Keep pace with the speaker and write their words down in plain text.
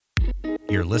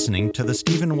You're listening to the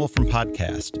Stephen Wolfram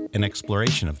Podcast, an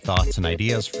exploration of thoughts and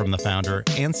ideas from the founder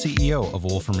and CEO of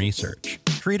Wolfram Research,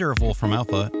 creator of Wolfram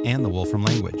Alpha and the Wolfram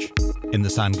Language. In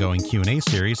this ongoing Q&A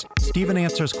series, Stephen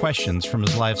answers questions from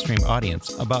his live stream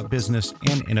audience about business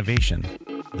and innovation.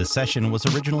 The session was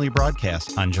originally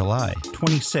broadcast on July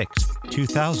 26,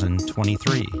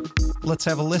 2023. Let's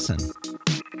have a listen.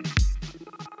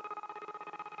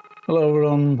 Hello,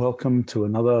 everyone. Welcome to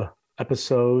another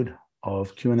episode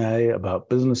of Q&A about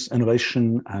business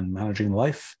innovation and managing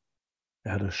life.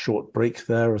 We had a short break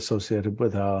there associated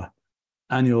with our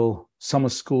annual summer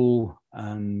school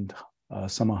and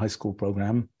summer high school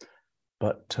program,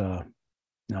 but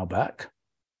now back.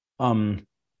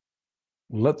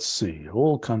 Let's see,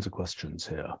 all kinds of questions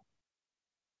here.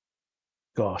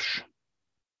 Gosh.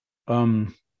 Okay,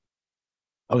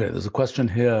 there's a question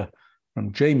here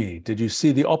from Jamie. Did you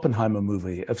see the Oppenheimer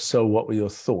movie? If so, what were your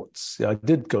thoughts? Yeah, I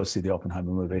did go see the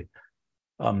Oppenheimer movie.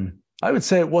 I would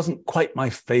say it wasn't quite my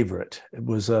favorite. It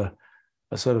was a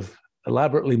sort of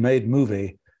elaborately made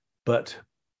movie, but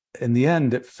in the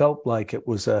end, it felt like it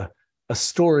was a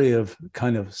story of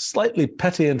kind of slightly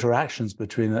petty interactions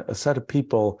between a set of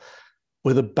people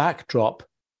with a backdrop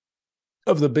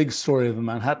of the big story of the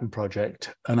Manhattan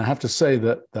Project. And I have to say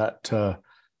that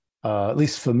at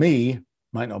least for me,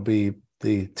 might not be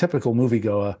the typical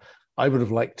moviegoer, I would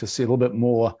have liked to see a little bit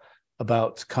more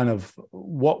about kind of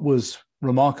what was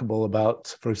remarkable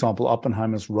about, for example,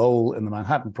 Oppenheimer's role in the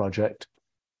Manhattan Project,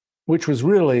 which was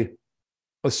really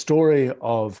a story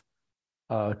of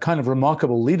kind of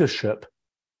remarkable leadership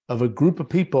of a group of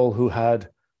people who had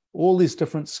all these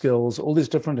different skills, all these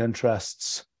different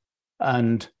interests,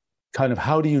 and kind of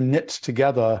how do you knit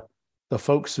together the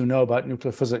folks who know about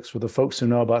nuclear physics with the folks who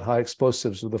know about high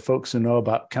explosives, with the folks who know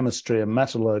about chemistry and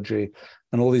metallurgy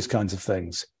and all these kinds of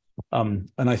things. And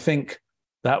I think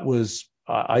that was,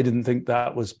 I didn't think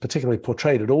that was particularly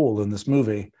portrayed at all in this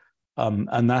movie.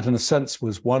 And that in a sense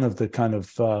was one of the kind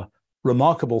of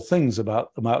remarkable things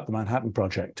about the Manhattan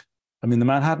Project. I mean, the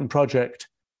Manhattan Project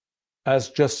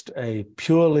as just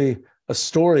purely a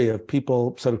story of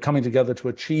people sort of coming together to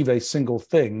achieve a single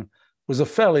thing was a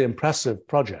fairly impressive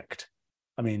project.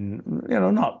 I mean,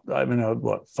 what,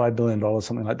 $5 billion,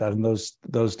 something like that in those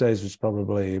days was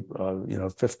probably,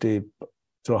 50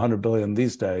 to 100 billion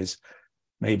these days,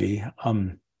 maybe.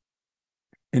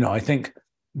 I think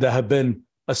there have been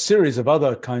a series of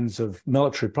other kinds of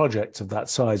military projects of that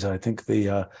size. I think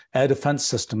the air defense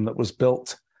system that was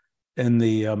built in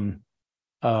the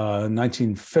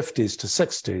 1950s to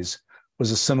 60s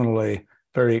was a similarly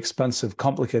very expensive,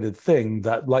 complicated thing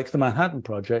that, like the Manhattan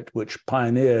Project, which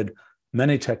pioneered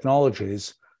many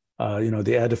technologies,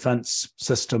 the air defense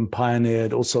system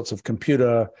pioneered all sorts of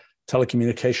computer,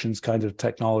 telecommunications kind of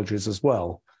technologies as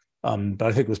well. But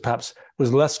I think it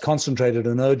was less concentrated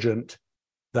and urgent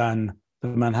than the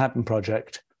Manhattan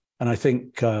Project. And I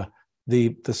think the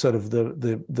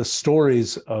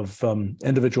stories of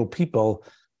individual people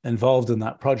involved in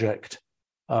that project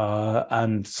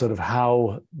and sort of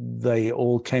how they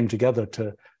all came together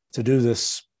to do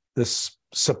this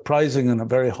surprising and a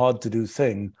very hard to do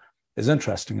thing is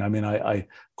interesting. I mean, of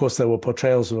course, there were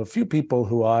portrayals of a few people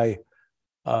who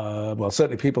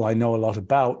certainly people I know a lot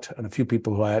about, and a few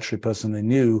people who I actually personally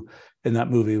knew in that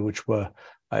movie, which were,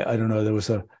 I don't know, there was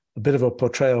a bit of a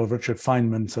portrayal of Richard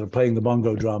Feynman sort of playing the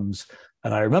bongo drums.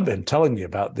 And I remember him telling me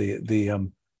about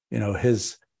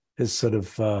his sort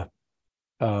of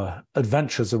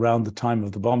adventures around the time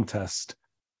of the bomb test.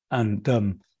 And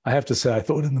I have to say, I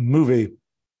thought in the movie,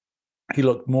 he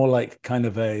looked more like kind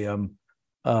of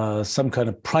some kind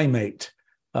of primate,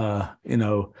 more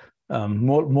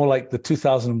like the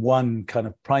 2001 kind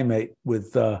of primate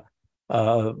with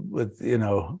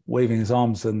waving his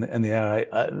arms in the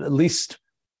air. At least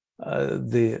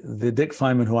the Dick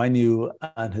Feynman who I knew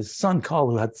and his son Carl,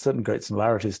 who had certain great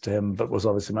similarities to him, but was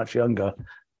obviously much younger,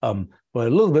 were a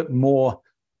little bit more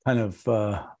kind of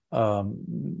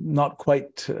not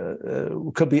quite,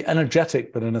 could be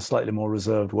energetic, but in a slightly more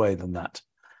reserved way than that.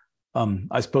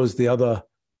 I suppose the other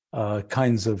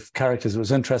kinds of characters, it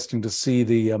was interesting to see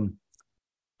the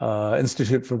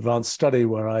Institute for Advanced Study,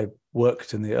 where I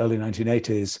worked in the early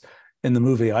 1980s in the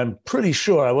movie. I'm pretty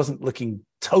sure, I wasn't looking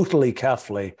totally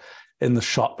carefully in the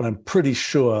shot, but I'm pretty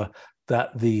sure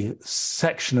that the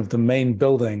section of the main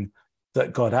building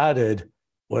that got added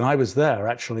when I was there,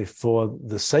 actually, for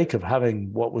the sake of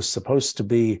having what was supposed to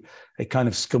be a kind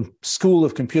of school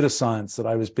of computer science that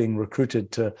I was being recruited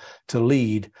to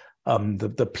lead,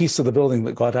 the piece of the building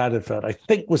that got added for it, I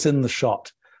think was in the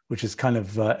shot, which is kind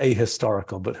of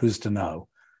ahistorical, but who's to know?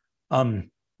 I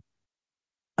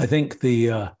think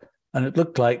and it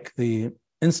looked like the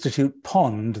Institute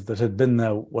pond that had been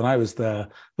there when I was there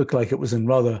looked like it was in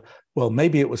rather, well,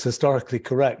 maybe it was historically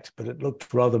correct, but it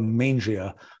looked rather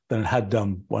mangier than it had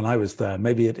done when I was there.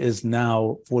 Maybe it is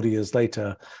now, 40 years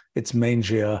later, it's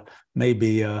mangier.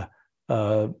 Maybe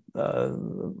 40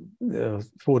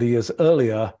 years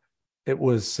earlier, it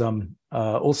was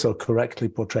also correctly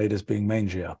portrayed as being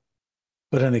mangier.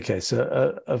 But in any case,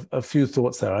 a few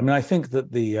thoughts there. I mean, I think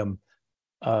that the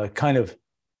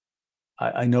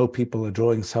I know people are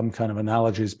drawing some kind of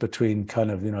analogies between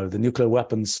kind of, the nuclear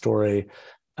weapons story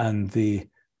and the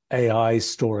AI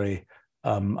story.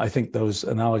 I think those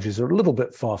analogies are a little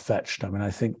bit far-fetched. I mean,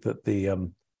 I think that the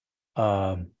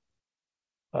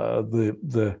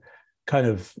kind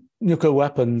of nuclear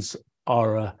weapons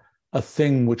are a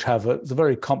thing which have it's a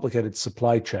very complicated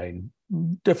supply chain,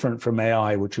 different from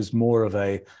AI, which is more of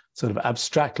a sort of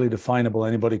abstractly definable,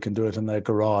 anybody can do it in their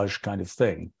garage kind of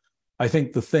thing. I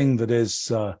think the thing that is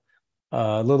a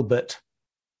little bit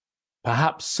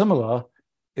perhaps similar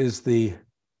is the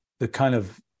kind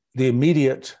of the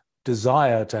immediate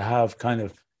desire to have kind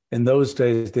of, in those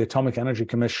days, the Atomic Energy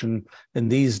Commission, in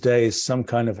these days, some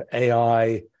kind of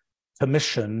AI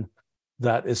commission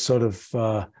that is sort of,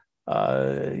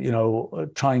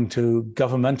 trying to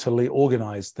governmentally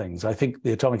organize things. I think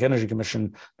the Atomic Energy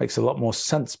Commission makes a lot more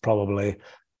sense probably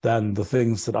than the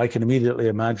things that I can immediately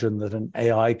imagine that an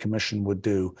AI commission would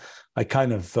do. I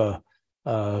kind of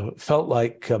felt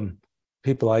like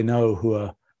people I know who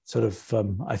are sort of,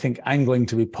 I think, angling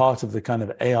to be part of the kind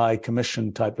of AI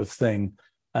commission type of thing.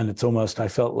 And it's almost, I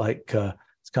felt like,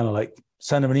 it's kind of like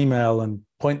send them an email and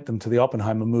point them to the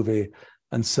Oppenheimer movie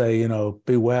and say,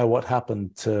 beware what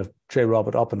happened to J.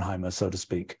 Robert Oppenheimer, so to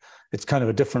speak. It's kind of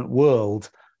a different world,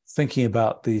 thinking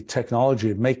about the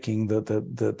technology of making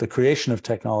the creation of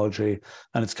technology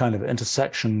and its kind of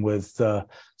intersection with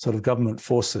sort of government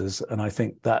forces. And I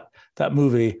think that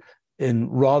movie, in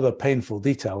rather painful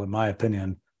detail, in my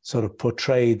opinion, sort of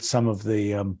portrayed some of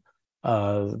the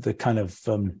kind of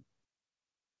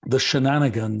the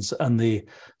shenanigans and the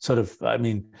sort of,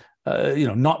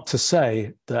 not to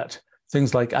say that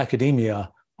things like academia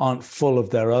aren't full of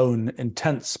their own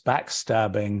intense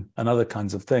backstabbing and other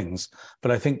kinds of things.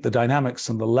 But I think the dynamics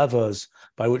and the levers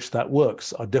by which that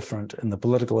works are different in the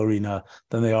political arena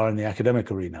than they are in the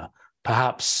academic arena.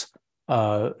 Perhaps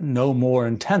no more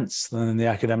intense than in the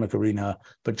academic arena,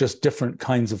 but just different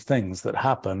kinds of things that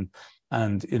happen.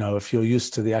 And, if you're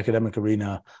used to the academic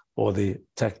arena or the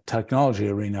technology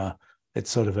arena, it's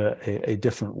sort of a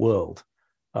different world,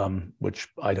 which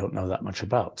I don't know that much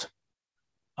about.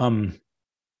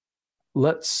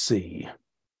 Let's see.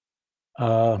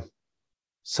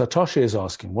 Satoshi is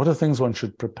asking, what are things one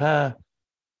should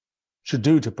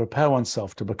do to prepare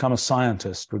oneself to become a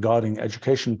scientist regarding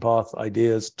education path,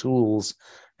 ideas, tools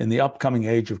in the upcoming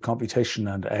age of computation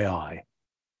and AI?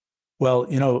 Well,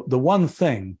 the one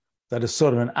thing that is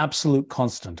sort of an absolute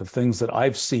constant of things that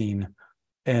I've seen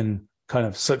in kind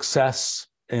of success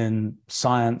in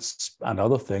science and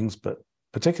other things, but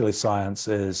particularly science,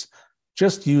 is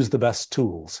just use the best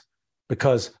tools.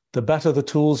 Because the better the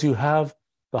tools you have,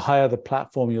 the higher the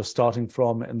platform you're starting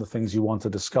from in the things you want to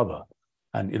discover.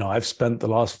 And, I've spent the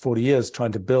last 40 years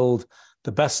trying to build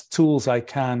the best tools I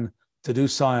can to do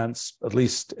science, at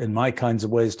least in my kinds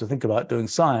of ways to think about doing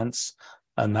science,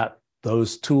 and that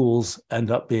those tools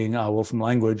end up being our Wolfram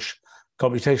language,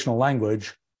 computational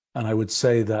language. And I would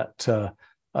say that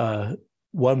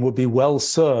one would be well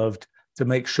served to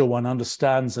make sure one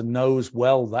understands and knows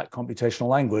well that computational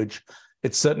language.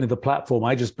 It's certainly the platform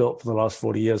I just built for the last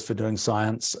 40 years for doing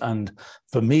science. And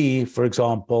for me, for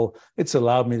example, it's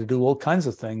allowed me to do all kinds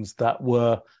of things that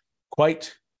would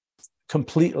have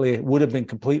been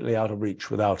completely out of reach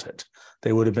without it.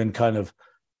 They would have been kind of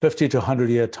 50 to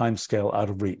 100-year timescale out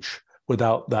of reach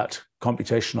without that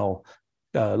computational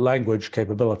language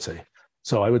capability.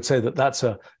 So I would say that that's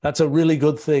a really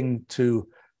good thing to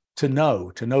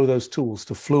know those tools,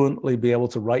 to fluently be able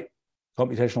to write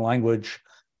computational language,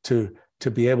 to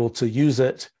be able to use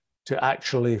it, to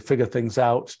actually figure things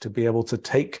out, to be able to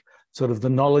take sort of the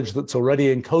knowledge that's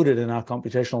already encoded in our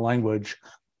computational language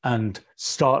and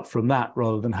start from that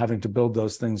rather than having to build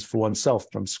those things for oneself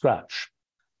from scratch.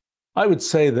 I would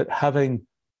say that having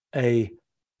a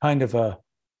kind of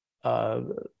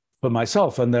for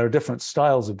myself, and there are different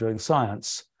styles of doing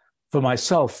science, for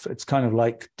myself, it's kind of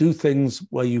like do things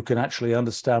where you can actually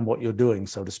understand what you're doing,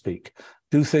 so to speak.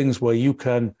 Do things where you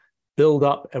can build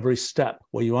up every step,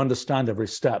 where you understand every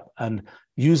step. And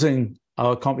using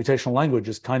our computational language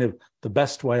is kind of the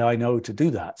best way I know to do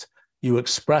that. You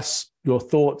express your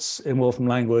thoughts in Wolfram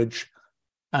language,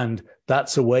 and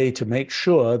that's a way to make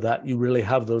sure that you really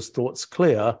have those thoughts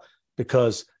clear,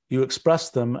 because you express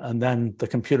them and then the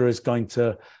computer is going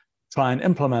to try and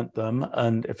implement them.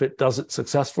 And if it does it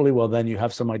successfully, well, then you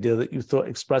have some idea that you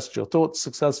expressed your thoughts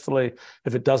successfully.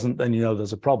 If it doesn't, then you know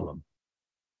there's a problem.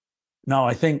 Now,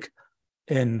 I think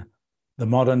in the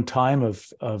modern time of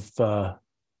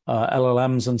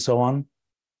LLMs and so on,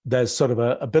 there's sort of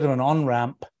a bit of an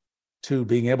on-ramp to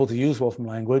being able to use Wolfram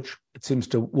language. It seems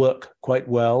to work quite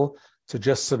well to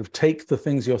just sort of take the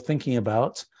things you're thinking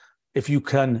about. If you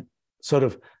can sort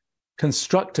of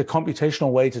construct a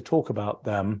computational way to talk about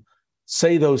them,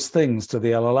 say those things to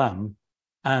the LLM,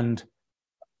 and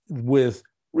with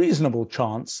reasonable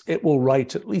chance, it will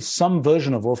write at least some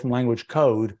version of Wolfram language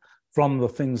code from the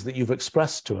things that you've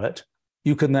expressed to it.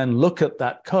 You can then look at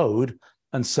that code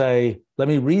and say, let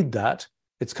me read that.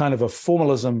 It's kind of a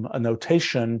formalism, a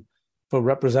notation for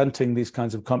representing these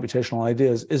kinds of computational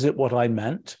ideas. Is it what I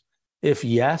meant? If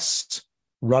yes,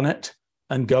 run it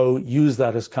and go use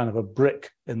that as kind of a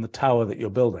brick in the tower that you're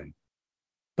building.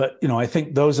 But, you know, I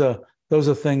think those are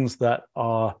things that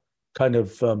are kind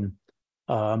of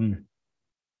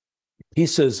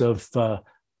pieces of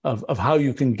how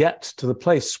you can get to the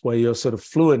place where you're sort of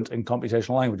fluent in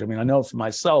computational language. I mean, I know for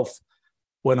myself,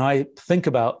 when I think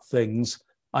about things,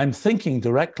 I'm thinking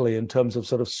directly in terms of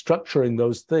sort of structuring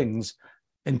those things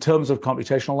in terms of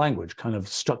computational language, kind of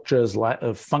structures,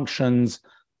 functions,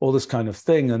 all this kind of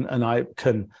thing. And I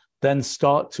can then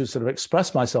start to sort of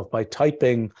express myself by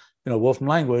typing, you know, Wolfram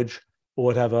language or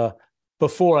whatever,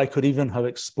 before I could even have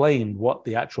explained what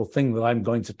the actual thing that I'm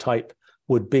going to type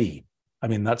would be. I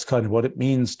mean, that's kind of what it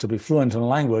means to be fluent in a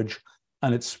language.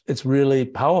 And it's really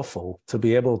powerful to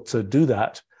be able to do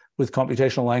that with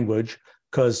computational language,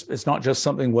 because it's not just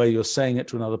something where you're saying it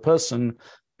to another person.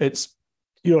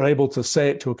 You're able to say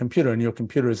it to a computer, and your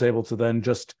computer is able to then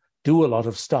just do a lot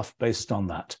of stuff based on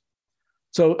that.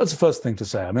 So that's the first thing to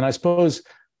say. I mean, I suppose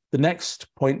the next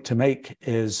point to make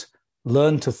is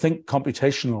learn to think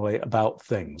computationally about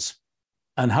things.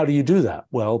 And how do you do that?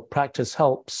 Well, practice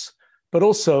helps, but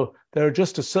also there are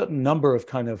just a certain number of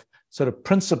kind of sort of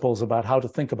principles about how to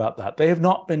think about that. They have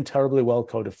not been terribly well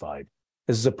codified.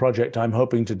 This is a project I'm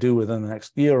hoping to do within the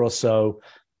next year or so,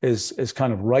 is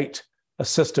kind of write a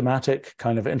systematic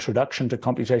kind of introduction to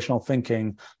computational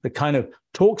thinking that kind of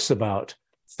talks about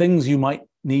things you might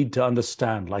need to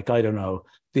understand, like, I don't know,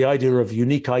 the idea of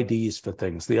unique IDs for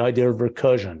things, the idea of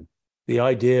recursion, the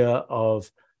idea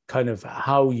of kind of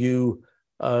how you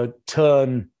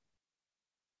turn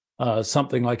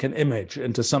something like an image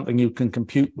into something you can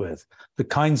compute with, the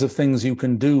kinds of things you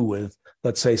can do with,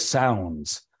 let's say,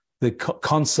 sounds, the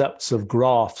concepts of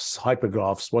graphs,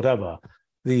 hypergraphs, whatever,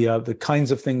 the kinds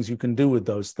of things you can do with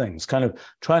those things, kind of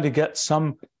trying to get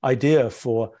some idea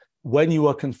for when you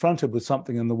are confronted with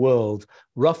something in the world,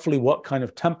 roughly what kind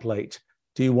of template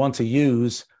do you want to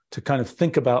use to kind of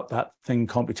think about that thing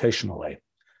computationally.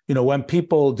 You know, when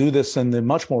people do this in the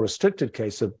much more restricted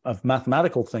case of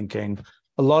mathematical thinking,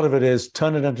 a lot of it is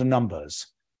turn it into numbers,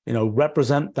 you know,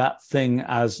 represent that thing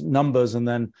as numbers, and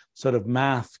then sort of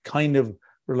math kind of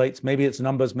relates, maybe it's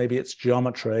numbers, maybe it's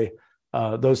geometry,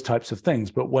 those types of things.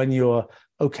 But when you're,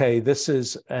 okay, this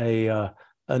is an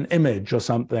image or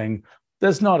something,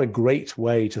 there's not a great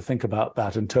way to think about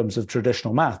that in terms of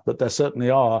traditional math, but there certainly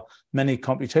are many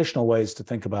computational ways to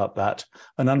think about that,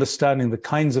 and understanding the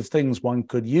kinds of things one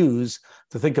could use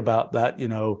to think about that, you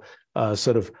know,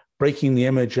 sort of breaking the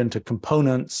image into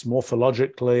components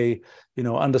morphologically, you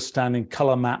know, understanding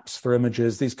color maps for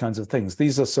images, these kinds of things.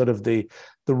 These are sort of the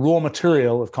raw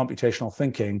material of computational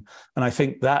thinking. And I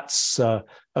think that's a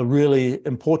really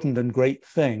important and great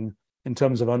thing in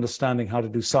terms of understanding how to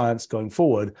do science going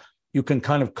forward. You can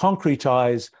kind of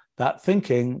concretize that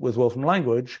thinking with Wolfram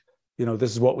language. You know,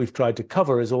 this is what we've tried to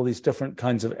cover, is all these different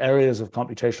kinds of areas of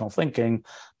computational thinking.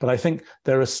 But I think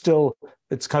there are still,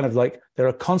 it's kind of like there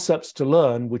are concepts to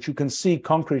learn which you can see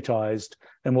concretized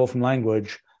in Wolfram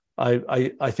language.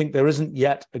 I think there isn't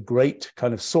yet a great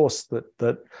kind of source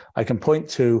that I can point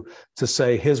to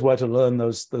say, here's where to learn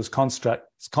those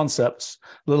concepts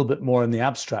a little bit more in the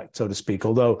abstract, so to speak.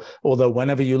 Although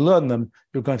whenever you learn them,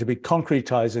 you're going to be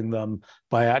concretizing them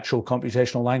by actual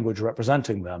computational language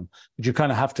representing them. But you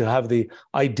kind of have to have the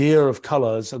idea of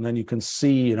colors, and then you can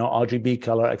see, you know, RGB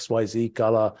color, XYZ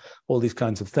color, all these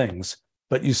kinds of things.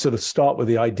 But you sort of start with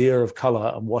the idea of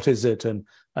color and what is it, and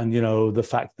you know, the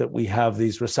fact that we have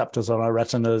these receptors on our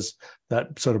retinas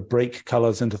that sort of break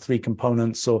colors into three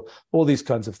components, or all these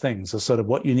kinds of things are sort of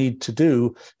what you need to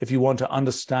do if you want to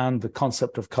understand the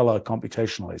concept of color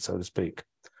computationally, so to speak.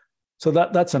 So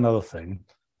that's another thing.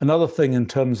 Another thing in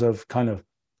terms of kind of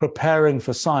preparing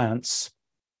for science,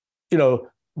 you know,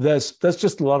 there's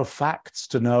just a lot of facts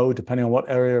to know, depending on what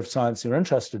area of science you're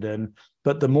interested in.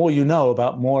 But the more you know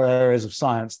about more areas of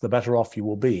science, the better off you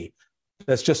will be.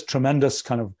 There's just tremendous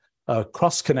kind of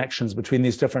cross connections between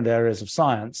these different areas of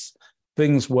science,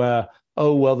 things where,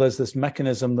 oh, well, there's this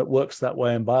mechanism that works that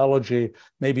way in biology.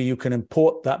 Maybe you can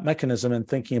import that mechanism in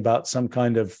thinking about some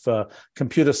kind of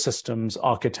computer systems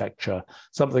architecture,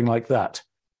 something like that.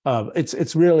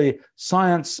 It's really,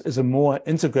 science is a more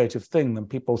integrative thing than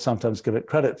people sometimes give it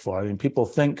credit for. I mean, people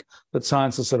think that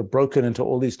science is sort of broken into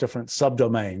all these different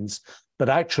subdomains, but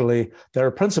actually there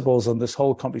are principles, and this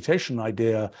whole computation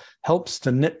idea helps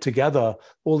to knit together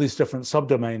all these different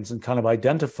subdomains and kind of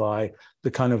identify the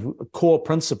kind of core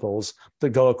principles that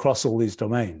go across all these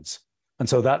domains. And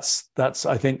so that's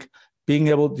I think, being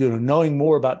able, knowing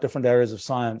more about different areas of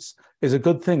science is a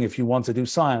good thing if you want to do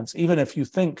science, even if you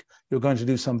think you're going to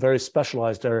do some very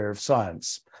specialized area of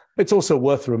science. It's also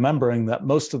worth remembering that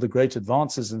most of the great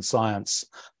advances in science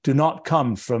do not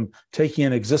come from taking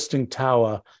an existing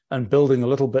tower and building a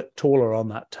little bit taller on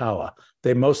that tower.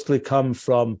 They mostly come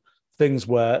from things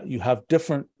where you have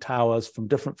different towers from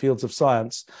different fields of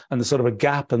science, and there's sort of a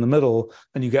gap in the middle,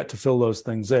 and you get to fill those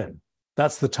things in.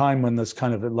 That's the time when there's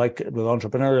kind of, like with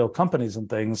entrepreneurial companies and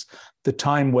things, the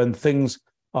time when things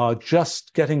are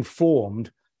just getting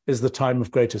formed is the time of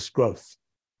greatest growth.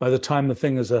 By the time the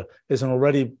thing is an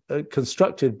already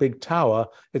constructed big tower,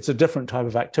 it's a different type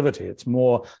of activity. It's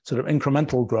more sort of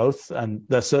incremental growth, and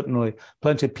there's certainly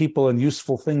plenty of people and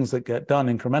useful things that get done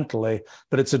incrementally,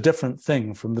 but it's a different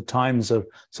thing from the times of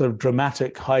sort of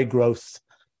dramatic high growth.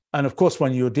 And of course,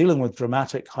 when you're dealing with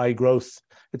dramatic high growth,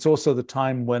 it's also the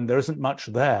time when there isn't much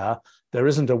there. There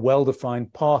isn't a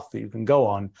well-defined path that you can go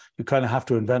on. You kind of have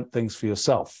to invent things for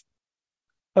yourself.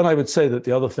 And I would say that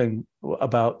the other thing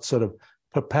about sort of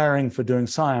preparing for doing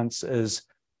science is,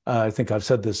 I think I've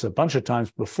said this a bunch of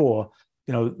times before,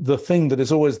 the thing that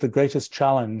is always the greatest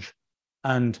challenge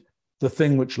and the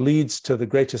thing which leads to the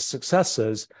greatest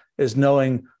successes is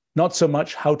knowing not so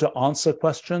much how to answer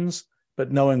questions,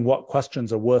 but knowing what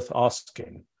questions are worth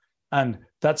asking. And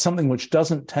that's something which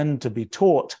doesn't tend to be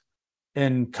taught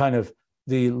in kind of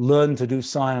the learn to do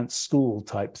science school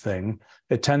type thing.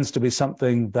 It tends to be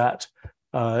something that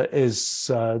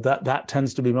that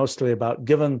tends to be mostly about,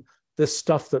 given this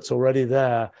stuff that's already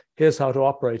there, here's how to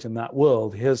operate in that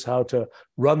world. Here's how to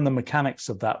run the mechanics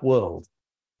of that world.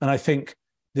 And I think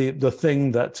the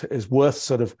thing that is worth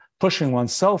sort of pushing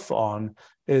oneself on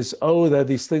is, there are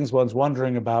these things one's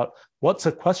wondering about. What's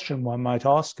a question one might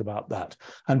ask about that?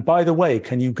 And by the way,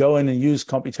 can you go in and use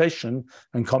computation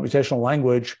and computational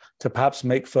language to perhaps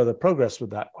make further progress with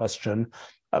that question?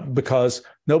 Because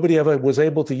nobody ever was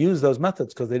able to use those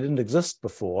methods because they didn't exist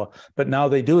before, but now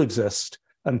they do exist.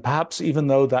 And perhaps even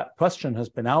though that question has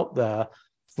been out there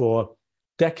for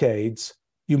decades,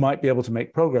 you might be able to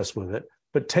make progress with it.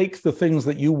 But take the things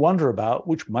that you wonder about,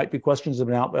 which might be questions that have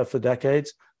been out there for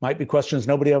decades, might be questions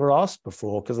nobody ever asked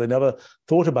before because they never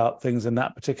thought about things in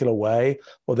that particular way,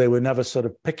 or they were never sort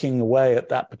of picking away at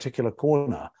that particular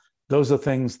corner. Those are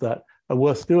things that are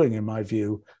worth doing, in my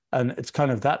view. And it's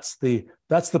kind of, that's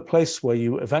the place where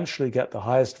you eventually get the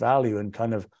highest value in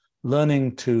kind of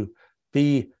learning to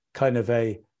be kind of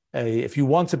if you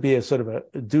want to be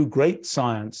do great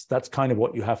science, that's kind of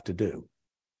what you have to do.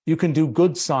 You can do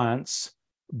good science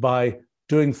by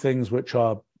doing things which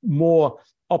are more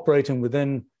operating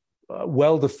within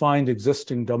well-defined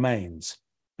existing domains.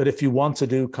 But if you want to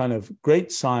do kind of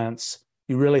great science,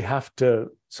 you really have to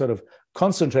sort of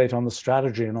concentrate on the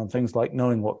strategy and on things like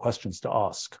knowing what questions to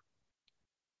ask.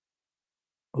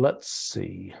 Let's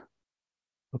see.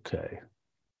 Okay.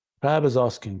 Fab is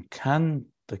asking, can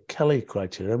the Kelly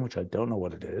criterion, which I don't know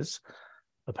what it is,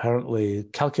 apparently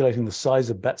calculating the size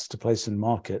of bets to place in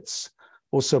markets,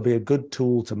 also be a good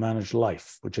tool to manage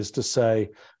life, which is to say,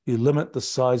 you limit the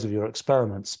size of your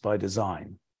experiments by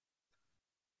design?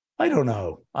 I don't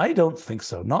know. I don't think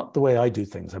so. Not the way I do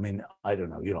things. I mean, I don't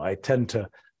know.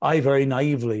 I very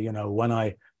naively, when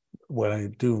I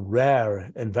do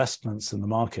rare investments in the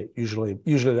market, usually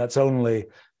that's only,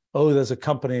 there's a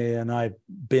company and I've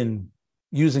been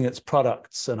using its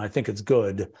products and I think it's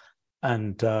good.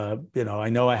 And, I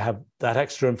know I have that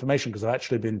extra information because I've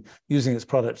actually been using its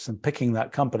products and picking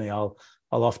that company. I'll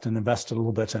often invest a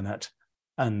little bit in it.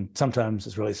 And sometimes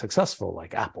it's really successful,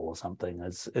 like Apple or something.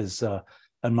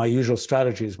 And my usual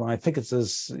strategy is when I think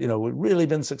it's really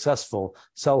been successful,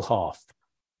 sell half.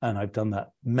 And I've done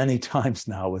that many times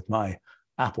now with my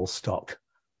Apple stock.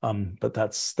 But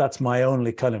that's my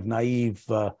only kind of naive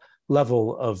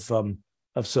level of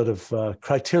sort of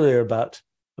criteria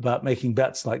about making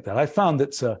bets like that. I found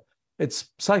it's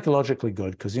psychologically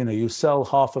good because you sell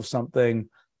half of something,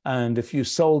 And if you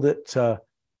sold it,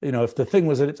 if the thing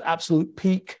was at its absolute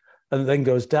peak and then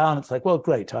goes down, it's like, well,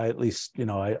 great. I at least,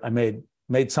 I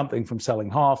made something from selling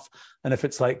half. And if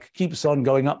it's like keeps on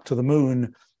going up to the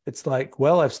moon, it's like,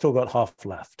 well, I've still got half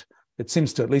left. It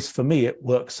seems to, at least for me, it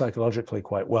works psychologically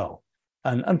quite well.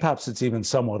 And perhaps it's even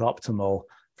somewhat optimal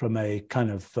from a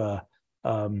kind of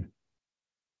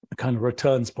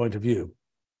returns point of view.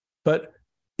 But,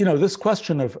 this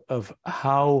question of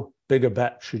how big a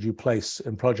bet should you place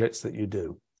in projects that you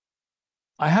do?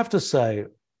 I have to say,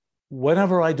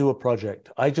 whenever I do a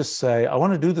project, I just say, I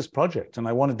want to do this project and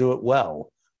I want to do it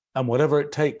well. And whatever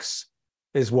it takes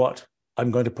is what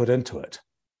I'm going to put into it.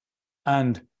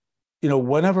 And,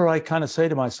 whenever I kind of say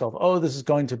to myself, oh, this is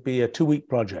going to be a 2-week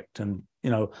project. And,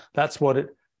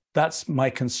 that's my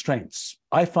constraints.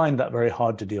 I find that very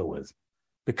hard to deal with,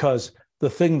 because the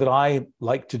thing that I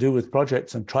like to do with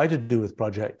projects and try to do with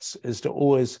projects is to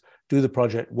always do the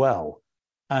project well.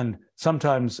 And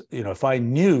sometimes, if I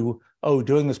knew,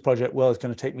 doing this project well is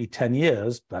going to take me 10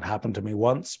 years, that happened to me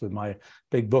once with my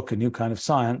big book, A New Kind of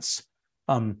Science,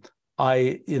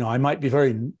 I might be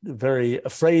very, very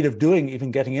afraid of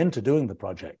getting into doing the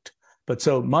project. But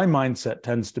so my mindset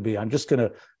tends to be, I'm just going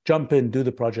to jump in, do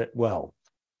the project well.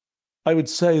 I would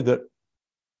say that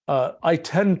I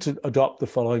tend to adopt the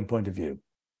following point of view.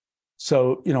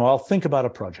 So, I'll think about a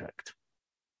project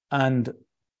and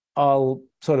I'll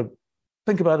sort of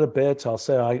think about it a bit. I'll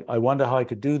say, I wonder how I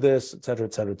could do this, et cetera,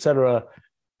 et cetera, et cetera.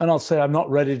 And I'll say, I'm not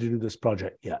ready to do this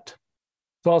project yet.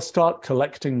 So I'll start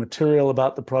collecting material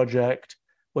about the project.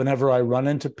 Whenever I run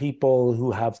into people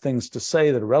who have things to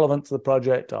say that are relevant to the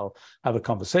project, I'll have a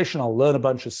conversation, I'll learn a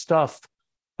bunch of stuff.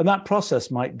 And that process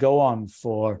might go on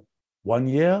for 1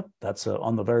 year, that's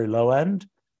on the very low end,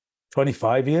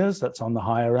 25 years, that's on the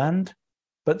higher end.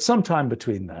 But sometime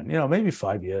between then, maybe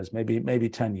 5 years, maybe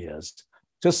 10 years,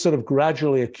 just sort of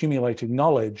gradually accumulating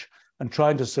knowledge and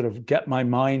trying to sort of get my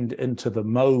mind into the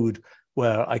mode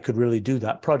where I could really do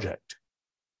that project.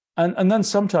 And then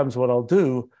sometimes what I'll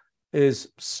do is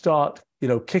start,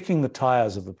 kicking the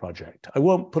tires of the project. I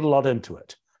won't put a lot into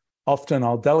it. Often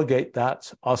I'll delegate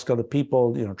that, ask other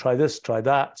people, try this, try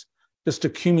that, just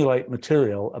accumulate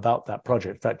material about that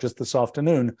project. In fact, just this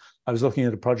afternoon, I was looking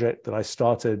at a project that I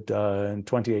started in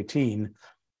 2018,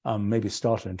 maybe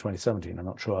started in 2017, I'm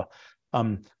not sure,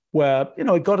 where,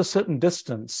 it got a certain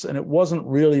distance and it wasn't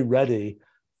really ready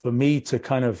for me to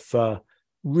kind of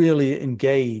really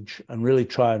engage and really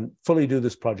try and fully do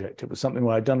this project. It was something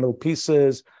where I'd done little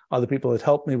pieces, other people had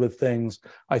helped me with things.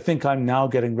 I think I'm now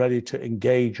getting ready to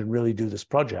engage and really do this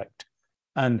project.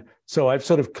 And so I've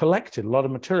sort of collected a lot of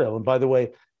material. And by the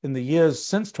way, in the years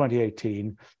since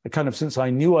 2018, since I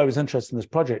knew I was interested in this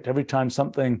project, every time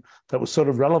something that was sort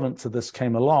of relevant to this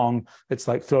came along, it's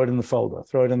like, throw it in the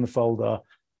folder.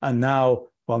 And now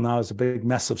there's a big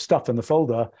mess of stuff in the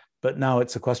folder, but now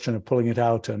it's a question of pulling it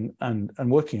out and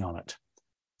working on it.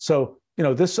 So,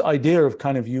 this idea of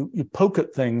kind of you poke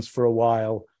at things for a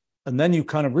while, and then you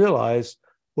kind of realize,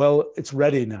 well, it's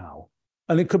ready now.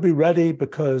 And it could be ready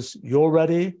because you're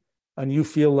ready and you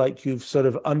feel like you've sort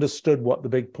of understood what the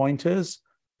big point is.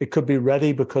 It could be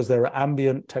ready because there are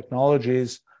ambient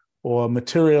technologies or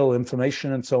material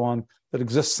information and so on that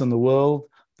exists in the world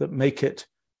that make it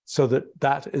so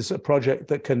that is a project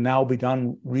that can now be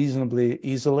done reasonably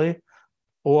easily.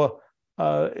 Or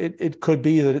it could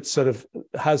be that it sort of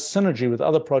has synergy with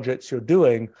other projects you're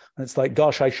doing. And it's like,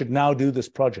 gosh, I should now do this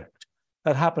project.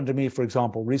 That happened to me, for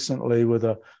example, recently with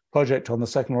a project on the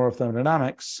second law of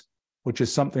thermodynamics, which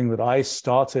is something that I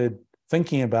started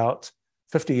thinking about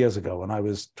 50 years ago when I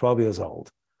was 12 years old,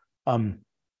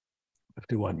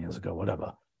 51 years ago,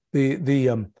 whatever.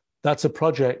 That's a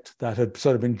project that had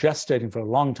sort of been gestating for a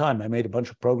long time. I made a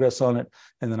bunch of progress on it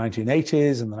in the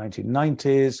 1980s and the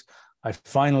 1990s. I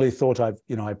finally thought I've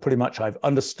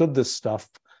understood this stuff.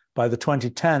 By the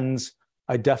 2010s,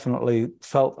 I definitely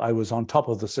felt I was on top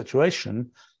of the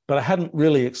situation, but I hadn't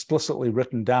really explicitly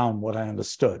written down what I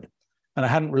understood. And I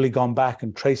hadn't really gone back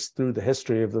and traced through the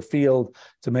history of the field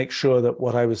to make sure that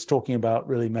what I was talking about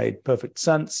really made perfect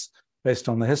sense based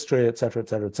on the history, et cetera, et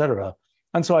cetera, et cetera.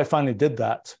 And so I finally did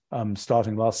that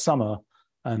starting last summer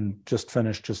and just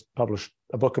published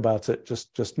a book about it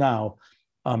just now.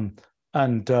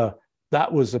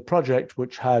 That was a project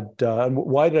which had, and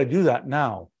why did I do that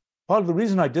now? Part of the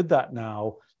reason I did that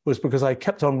now was because I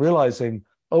kept on realizing,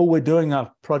 we're doing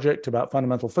a project about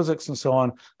fundamental physics and so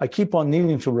on. I keep on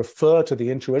needing to refer to the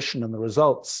intuition and the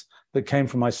results that came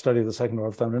from my study of the second law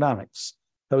of thermodynamics.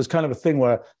 That was kind of a thing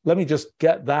where, let me just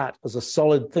get that as a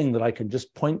solid thing that I can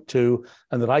just point to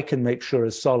and that I can make sure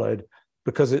is solid.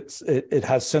 because it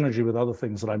has synergy with other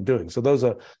things that I'm doing. So those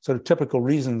are sort of typical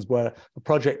reasons where a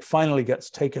project finally gets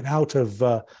taken out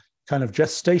of kind of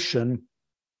gestation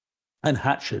and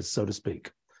hatches, so to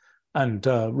speak, and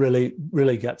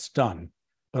really gets done.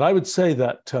 But I would say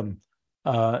that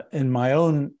in my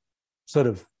own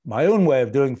way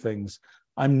of doing things,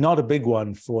 I'm not a big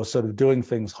one for sort of doing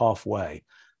things halfway.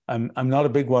 I'm not a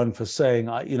big one for saying,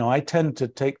 I tend to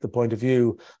take the point of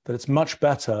view that it's much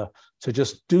better to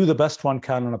just do the best one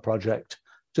can on a project,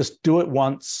 just do it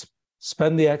once,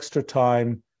 spend the extra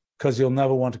time, because you'll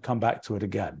never want to come back to it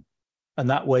again. And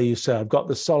that way you say, I've got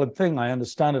this solid thing, I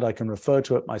understand it, I can refer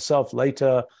to it myself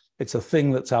later, it's a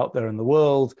thing that's out there in the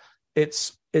world,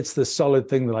 it's this solid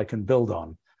thing that I can build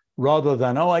on. Rather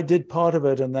than, I did part of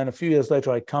it, and then a few years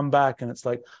later I come back and it's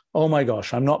like, oh my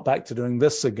gosh, I'm not back to doing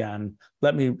this again.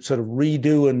 Let me sort of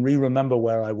redo and re-remember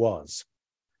where I was.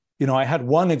 I had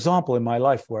one example in my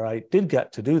life where I did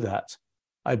get to do that.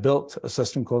 I built a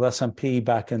system called SMP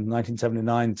back in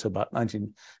 1979 to about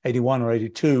 1981 or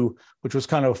 82, which was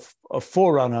kind of a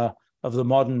forerunner of the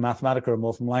modern Mathematica or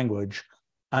Wolfram language.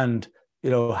 And,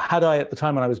 had I at the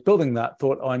time when I was building that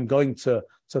thought, I'm going to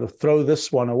sort of throw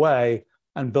this one away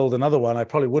and build another one, I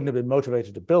probably wouldn't have been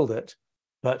motivated to build it.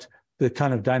 But the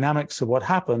kind of dynamics of what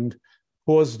happened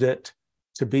caused it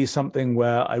to be something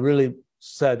where I really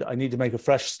said, I need to make a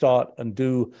fresh start and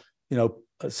do,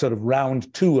 a sort of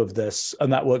round 2 of this.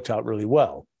 And that worked out really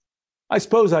well. I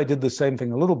suppose I did the same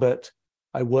thing a little bit.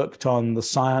 I worked on the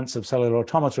science of cellular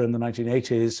automata in the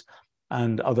 1980s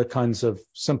and other kinds of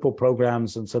simple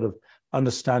programs and sort of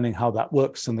understanding how that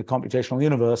works in the computational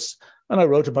universe. And I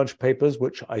wrote a bunch of papers,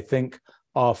 which I think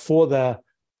are for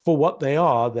what they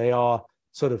are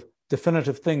sort of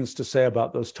definitive things to say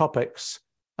about those topics.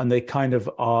 And they kind of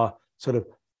are sort of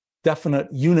definite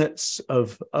units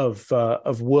of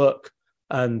work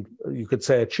and you could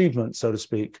say achievement, so to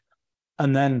speak.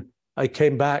 And then I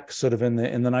came back sort of in the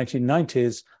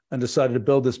 1990s and decided to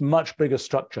build this much bigger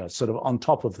structure sort of on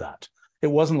top of that.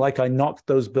 It wasn't like I knocked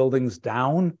those buildings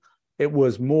down. It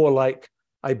was more like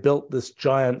I built this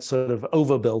giant sort of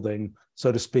overbuilding,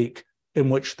 so to speak, in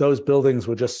which those buildings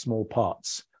were just small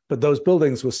parts. But those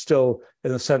buildings were still,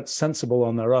 in a sense, sensible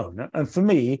on their own. And for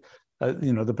me,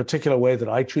 the particular way that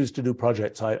I choose to do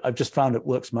projects, I've just found it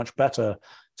works much better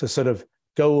to sort of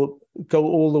go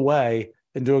all the way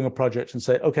in doing a project and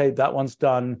say, okay, that one's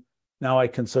done. Now I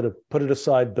can sort of put it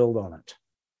aside, build on it,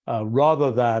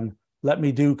 rather than let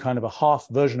me do kind of a half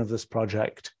version of this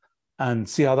project and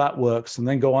see how that works, and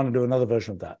then go on and do another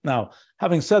version of that. Now,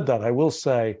 having said that, I will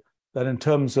say that in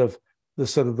terms of the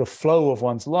sort of the flow of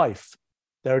one's life,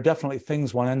 there are definitely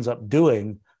things one ends up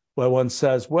doing where one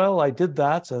says, well, I did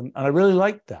that and I really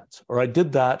liked that, or I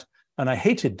did that and I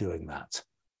hated doing that.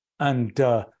 And,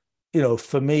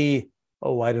 for me,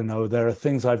 I don't know, there are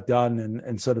things I've done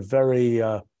in sort of very,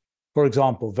 for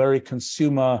example, very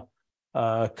consumer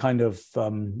kind of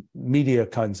media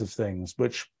kinds of things,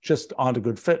 which just aren't a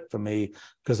good fit for me,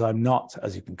 because I'm not,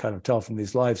 as you can kind of tell from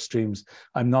these live streams,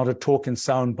 I'm not a talk in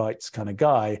sound bites kind of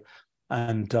guy.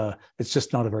 And it's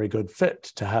just not a very good fit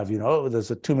to have,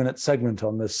 there's a 2-minute segment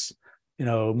on this,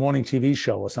 morning TV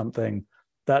show or something.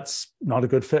 That's not a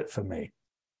good fit for me.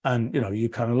 And, you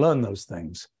kind of learn those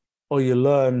things. Or you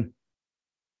learn,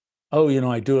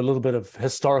 I do a little bit of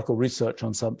historical research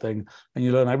on something, and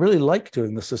you learn, I really like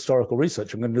doing this historical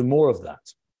research. I'm going to do more of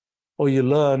that. Or you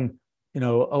learn,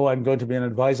 I'm going to be an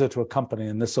advisor to a company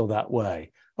in this or that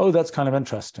way. Oh, that's kind of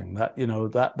interesting.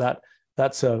 That,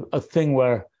 that's a thing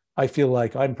where I feel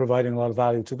like I'm providing a lot of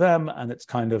value to them, and it's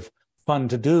kind of fun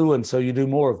to do, and so you do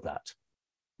more of that.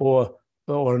 Or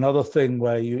another thing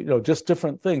where just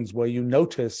different things where you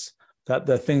notice that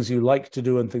there are things you like to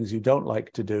do and things you don't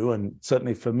like to do. And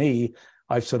certainly for me,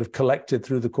 I've sort of collected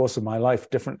through the course of my life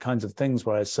different kinds of things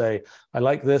where I say, I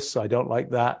like this, I don't like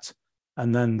that.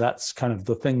 And then that's kind of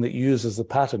the thing that you use as the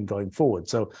pattern going forward.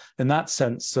 So in that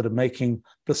sense, sort of making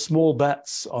the small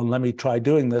bets on, let me try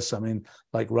doing this. I mean,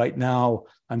 like right now,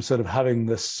 I'm sort of having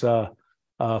this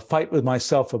fight with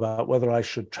myself about whether I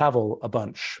should travel a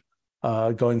bunch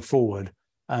going forward.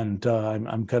 And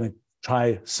I'm going to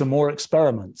try some more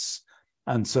experiments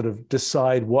and sort of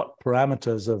decide what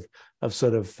parameters of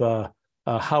sort of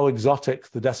how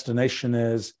exotic the destination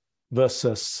is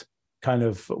versus kind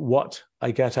of what I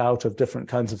get out of different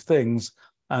kinds of things,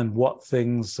 and what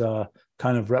things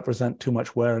kind of represent too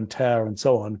much wear and tear and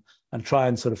so on, and try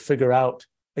and sort of figure out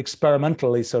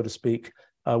experimentally, so to speak,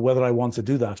 whether I want to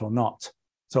do that or not.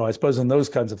 So I suppose in those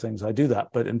kinds of things I do that.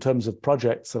 But in terms of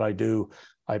projects that I do,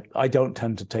 I don't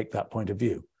tend to take that point of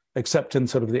view, except in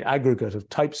sort of the aggregate of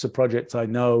types of projects I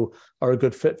know are a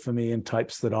good fit for me and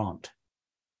types that aren't.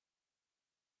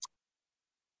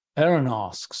 Aaron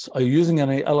asks, are you using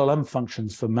any LLM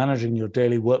functions for managing your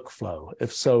daily workflow?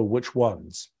 If so, which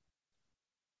ones?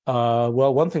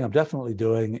 Well, one thing I'm definitely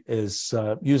doing is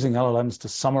using LLMs to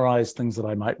summarize things that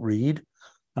I might read.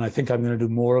 And I think I'm going to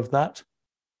do more of that.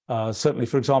 Certainly,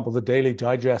 for example, the daily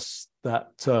digests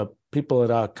that people at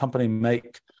our company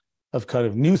make of kind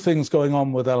of new things going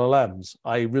on with LLMs.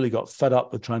 I really got fed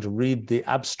up with trying to read the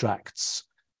abstracts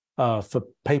for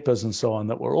papers and so on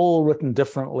that were all written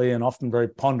differently and often very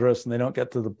ponderous, and they don't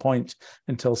get to the point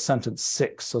until sentence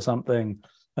 6 or something.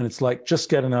 And it's like, just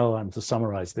get an LLM to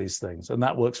summarize these things. And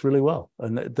that works really well.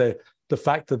 And the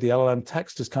fact that the LLM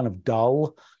text is kind of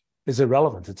dull is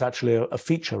irrelevant. It's actually a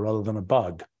feature rather than a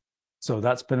bug. So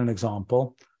that's been an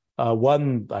example.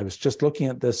 One, I was just looking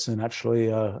at this in actually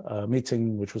a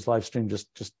meeting, which was live streamed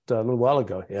just a little while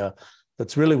ago here.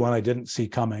 That's really one I didn't see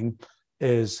coming,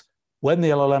 is when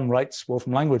the LLM writes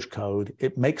Wolfram language code,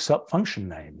 it makes up function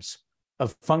names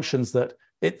of functions that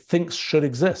it thinks should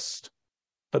exist,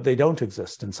 but they don't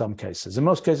exist in some cases. In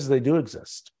most cases, they do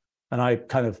exist. And I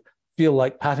kind of feel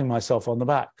like patting myself on the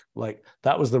back, like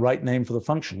that was the right name for the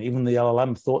function. Even the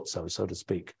LLM thought so to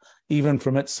speak. Even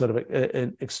from its sort of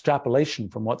extrapolation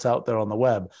from what's out there on the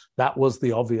web, that was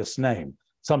the obvious name.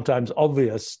 Sometimes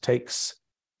obvious takes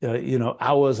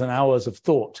hours and hours of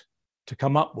thought to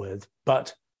come up with,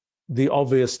 but the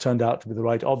obvious turned out to be the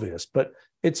right obvious. But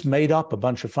it's made up a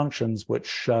bunch of functions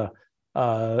which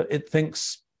it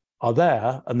thinks are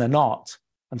there and they're not.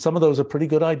 And some of those are pretty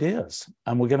good ideas,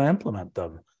 and we're going to implement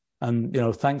them. And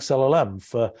thanks LLM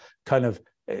for kind of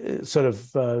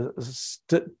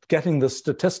getting the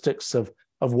statistics of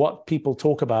what people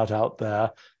talk about out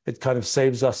there. It kind of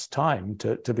saves us time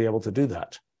to be able to do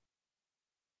that.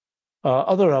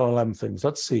 Other LLM things.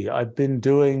 Let's see. I've been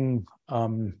doing.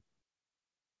 I'm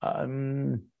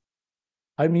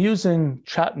using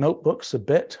chat notebooks a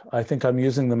bit. I think I'm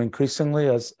using them increasingly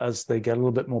as they get a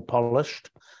little bit more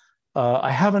polished. I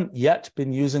haven't yet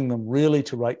been using them really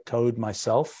to write code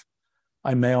myself.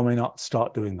 I may or may not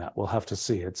start doing that. We'll have to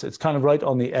see. It's kind of right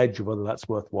on the edge of whether that's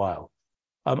worthwhile.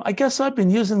 I guess I've been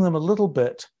using them a little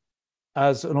bit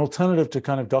as an alternative to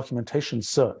kind of documentation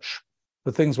search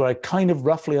for things where I kind of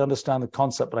roughly understand the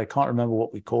concept, but I can't remember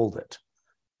what we called it.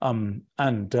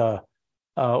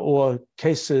 Or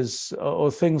cases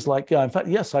or things like, in fact,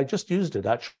 yes, I just used it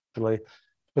actually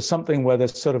for something where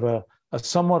there's sort of a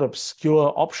somewhat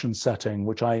obscure option setting,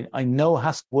 which I know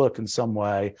has to work in some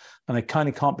way, and I kind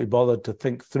of can't be bothered to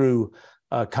think through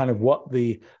kind of what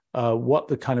the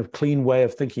kind of clean way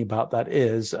of thinking about that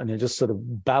is, and I just sort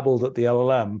of babbled at the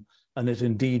LLM, and it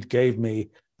indeed gave me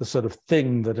the sort of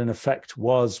thing that in effect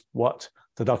was what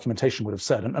the documentation would have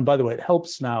said. And by the way, it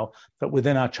helps now that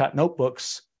within our chat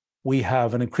notebooks, we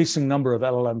have an increasing number of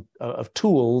LLM of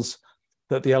tools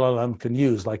that the LLM can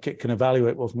use. Like it can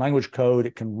evaluate Wolfram language code,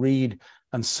 it can read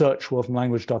and search Wolfram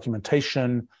language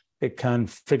documentation, it can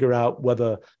figure out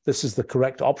whether this is the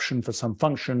correct option for some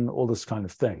function, all this kind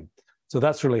of thing. So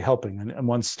that's really helping. And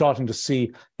one's starting to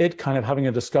see it kind of having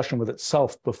a discussion with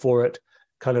itself before it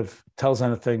kind of tells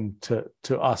anything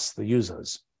to us, the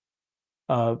users.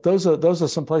 Those are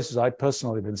some places I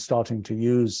personally have been starting to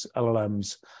use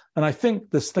LLMs. And I think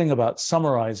this thing about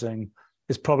summarizing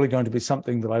is probably going to be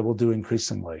something that I will do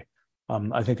increasingly.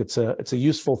 I think it's a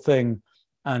useful thing,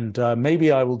 and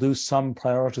maybe I will do some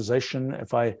prioritization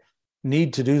if I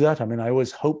need to do that. I mean, I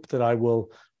always hope that I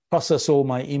will process all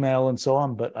my email and so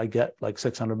on, but I get like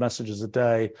 600 messages a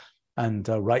day, and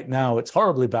right now it's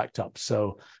horribly backed up.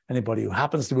 So anybody who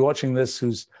happens to be watching this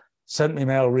who's sent me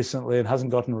mail recently and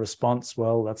hasn't gotten a response,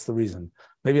 well, that's the reason.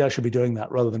 Maybe I should be doing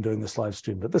that rather than doing this live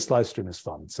stream, but this live stream is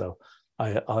fun. So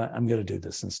I'm going to do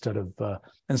this instead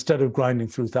of grinding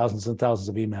through thousands and thousands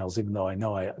of emails, even though I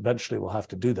know I eventually will have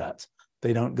to do that.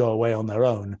 They don't go away on their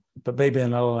own, but maybe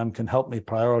an LLM can help me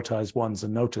prioritize ones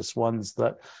and notice ones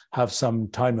that have some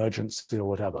time urgency or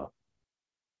whatever.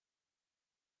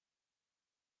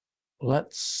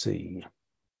 Let's see.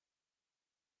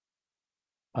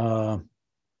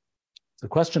 The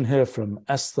question here from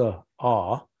Esther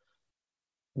R.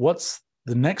 What's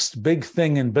the next big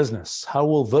thing in business? How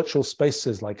will virtual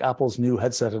spaces like Apple's new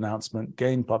headset announcement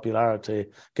gaining popularity,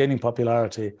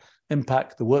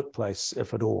 impact the workplace,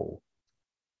 if at all?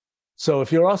 So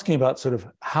if you're asking about sort of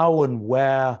how and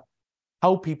where,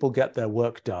 how people get their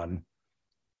work done,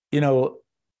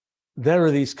 there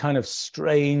are these kind of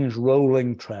strange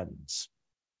rolling trends.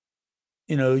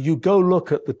 You go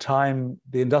look at the time,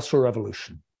 the Industrial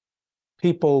Revolution.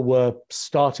 People were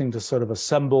starting to sort of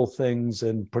assemble things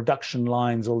in production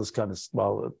lines, all this kind of,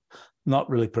 well, not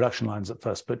really production lines at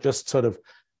first, but just sort of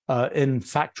in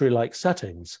factory-like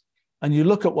settings. And you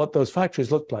look at what those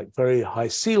factories looked like, very high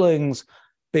ceilings,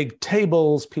 big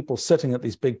tables, people sitting at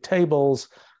these big tables.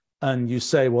 And you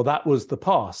say, well, that was the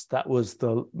past. That was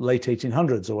the late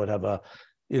 1800s or whatever,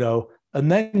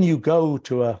 And then you go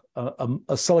to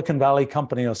a Silicon Valley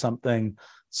company or something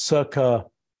circa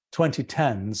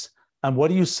 2010s. And what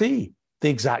do you see? The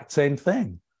exact same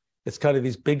thing. It's kind of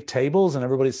these big tables and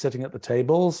everybody's sitting at the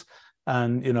tables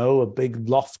and, a big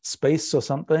loft space or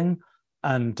something.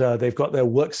 And they've got their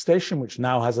workstation, which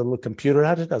now has a little computer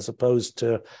at it, as opposed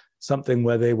to something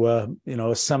where they were,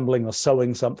 assembling or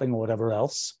sewing something or whatever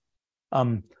else.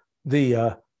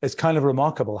 It's kind of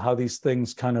remarkable how these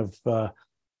things kind of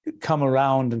come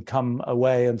around and come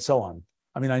away and so on.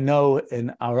 I mean, I know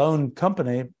in our own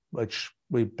company, which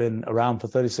we've been around for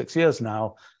 36 years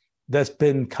now, there's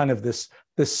been kind of this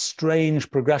strange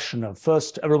progression of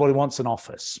first, everybody wants an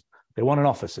office. They want an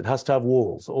office. It has to have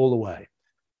walls all the way.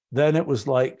 Then it was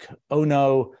like, oh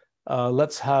no,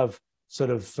 let's have sort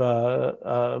of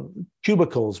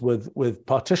cubicles with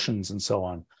partitions and so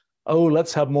on. Oh,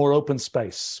 let's have more open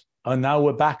space. And now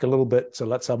we're back a little bit, so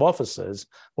let's have offices.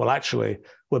 Well, actually,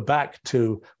 we're back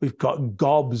to, we've got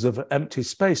gobs of empty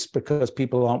space because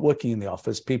people aren't working in the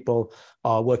office. People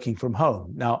are working from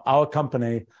home. Now, our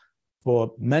company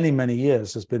for many, many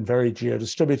years has been very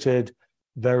geo-distributed,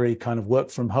 very kind of work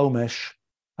from home-ish.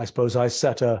 I suppose I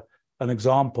set an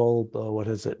example,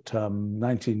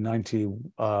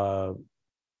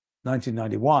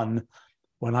 1991,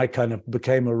 when I kind of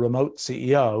became a remote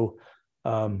CEO,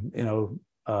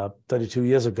 32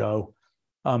 years ago.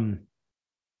 That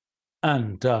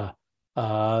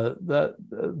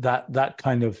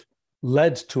kind of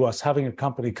led to us having a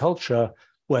company culture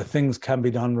where things can be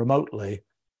done remotely,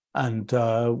 and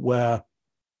where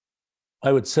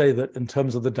I would say that in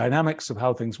terms of the dynamics of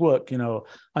how things work, I'm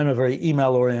a very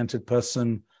email-oriented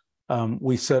person.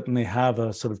 We certainly have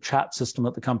a sort of chat system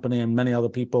at the company, and many other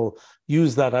people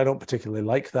use that. I don't particularly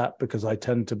like that because I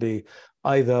tend to be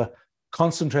either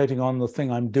concentrating on the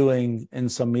thing I'm doing in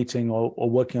some meeting or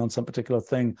working on some particular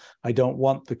thing. I don't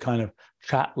want the kind of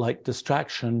chat-like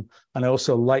distraction. And I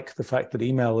also like the fact that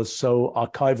email is so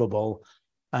archivable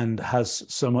and has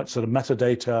so much sort of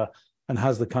metadata and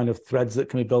has the kind of threads that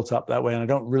can be built up that way. And I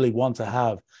don't really want to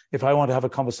have, if I want to have a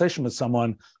conversation with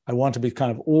someone, I want to be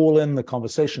kind of all in the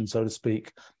conversation, so to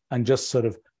speak, and just sort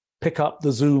of pick up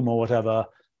the Zoom or whatever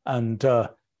and do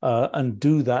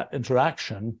that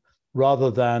interaction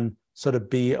rather than sort of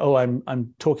be,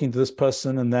 I'm talking to this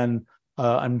person and then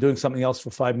I'm doing something else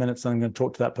for 5 minutes and I'm going to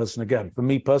talk to that person again. For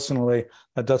me personally,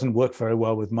 that doesn't work very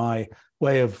well with my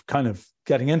way of kind of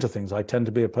getting into things. I tend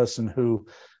to be a person who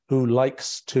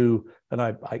likes to, and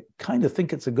I kind of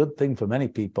think it's a good thing for many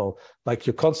people, like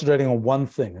you're concentrating on one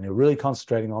thing and you're really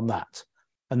concentrating on that.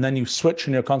 And then you switch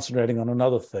and you're concentrating on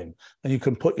another thing. And you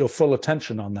can put your full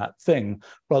attention on that thing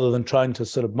rather than trying to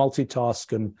sort of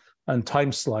multitask and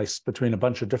time slice between a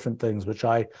bunch of different things, which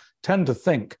I tend to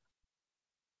think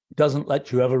doesn't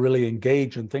let you ever really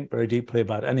engage and think very deeply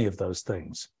about any of those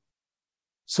things.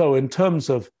 So in terms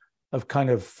of kind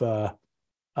of,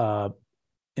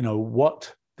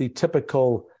 what the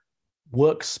typical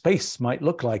workspace might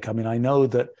look like, I mean, I know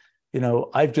that,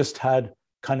 I've just had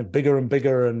kind of bigger and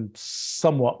bigger and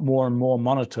somewhat more and more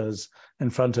monitors in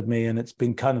front of me, and it's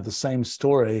been kind of the same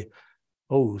story,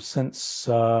 since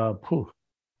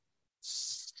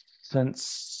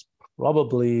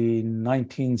probably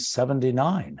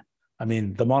 1979. I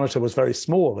mean, the monitor was very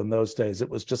small in those days. It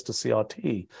was just a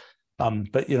CRT.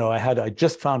 But, I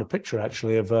just found a picture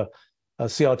actually of a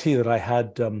CRT that I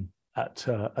had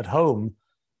at home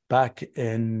back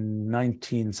in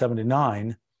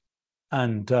 1979.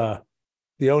 And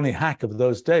the only hack of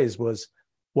those days was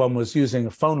one was using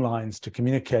phone lines to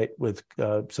communicate with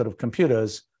sort of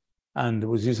computers, and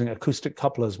was using acoustic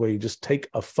couplers where you just take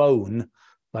a phone,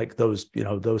 like those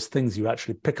things you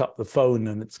actually pick up the phone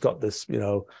and it's got this,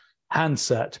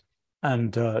 handset,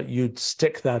 and you'd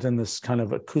stick that in this kind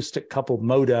of acoustic coupled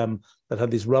modem that had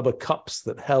these rubber cups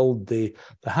that held the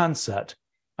handset.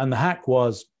 And the hack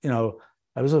was,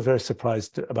 I was very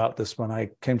surprised about this when I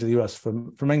came to the US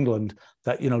from England,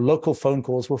 that, local phone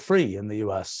calls were free in the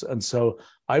US. And so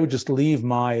I would just leave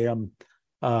my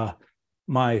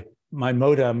my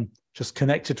modem just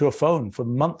connected to a phone for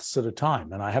months at a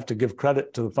time. And I have to give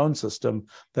credit to the phone system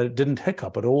that it didn't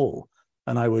hiccup at all.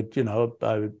 And I would,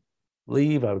 I would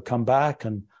leave, I would come back,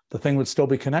 and the thing would still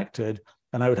be connected.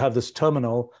 And I would have this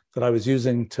terminal that I was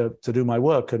using to do my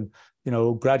work. And,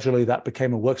 gradually that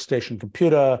became a workstation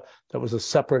computer that was a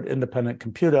separate independent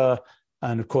computer.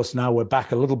 And of course, now we're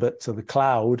back a little bit to the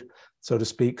cloud, so to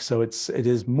speak. So it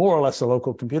is more or less a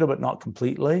local computer, but not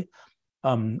completely.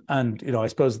 And, I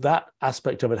suppose that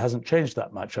aspect of it hasn't changed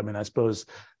that much. I mean, I suppose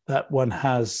that one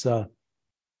has,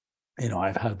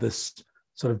 I've had this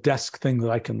sort of desk thing that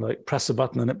I can like press a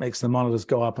button and it makes the monitors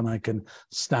go up and I can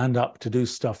stand up to do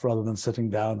stuff rather than sitting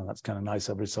down. And that's kind of nice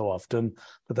every so often,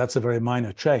 but that's a very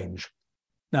minor change.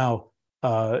 Now,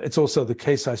 it's also the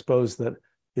case, I suppose, that,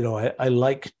 I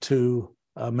like to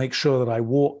make sure that I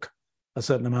walk a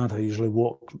certain amount. I usually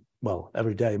walk,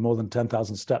 every day, more than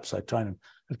 10,000 steps. I've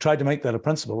tried to make that a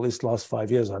principle. At least the last 5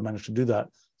 years, I managed to do that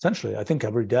essentially, I think,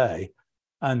 every day.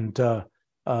 And,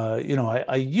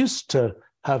 I used to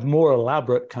have more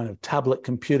elaborate kind of tablet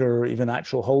computer, or even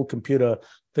actual whole computer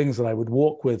things that I would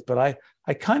walk with. But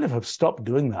I kind of have stopped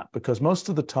doing that because most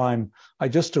of the time I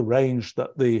just arrange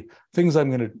that the things I'm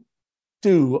going to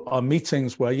do are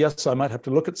meetings where, yes, I might have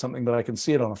to look at something, but I can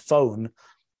see it on a phone.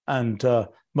 And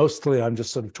mostly I'm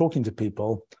just sort of talking to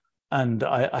people. And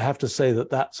I have to say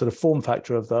that sort of form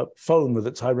factor of the phone with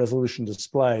its high resolution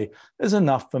display is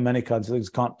enough for many kinds of things.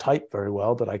 Can't type very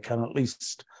well, but I can at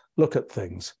least look at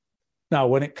things. Now,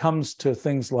 when it comes to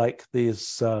things like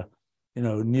these,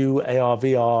 new AR,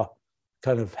 VR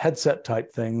kind of headset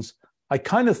type things, I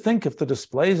kind of think if the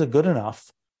displays are good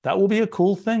enough, that will be a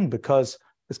cool thing because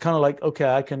it's kind of like, okay,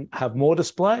 I can have more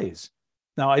displays.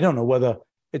 Now, I don't know whether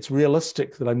it's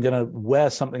realistic that I'm going to wear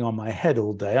something on my head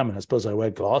all day. I mean, I suppose I wear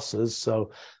glasses,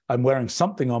 so I'm wearing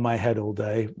something on my head all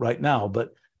day right now.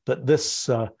 But this,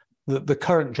 the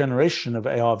current generation of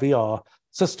AR, VR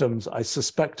systems, I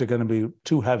suspect, are going to be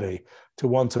too heavy to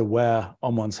want to wear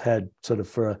on one's head sort of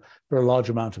for a large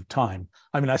amount of time.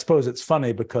 I mean, I suppose it's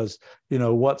funny because,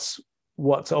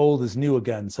 what's old is new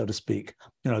again, so to speak.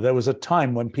 There was a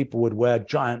time when people would wear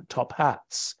giant top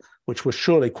hats, which were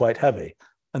surely quite heavy,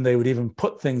 and they would even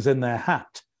put things in their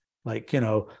hat. Like,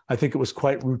 I think it was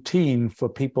quite routine for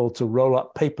people to roll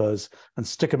up papers and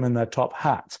stick them in their top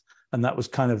hat. And that was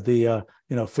kind of the,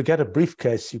 forget a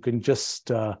briefcase, you can just,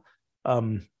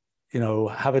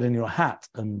 have it in your hat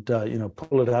and,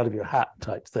 pull it out of your hat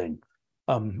type thing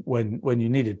when you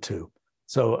needed to.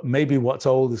 So maybe what's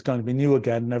old is going to be new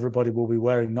again, and everybody will be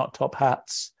wearing not top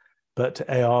hats, but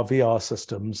AR, VR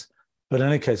systems. But in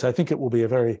any case, I think it will be a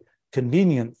very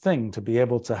convenient thing to be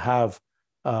able to have,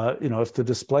 if the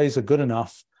displays are good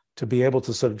enough, to be able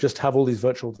to sort of just have all these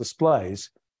virtual displays.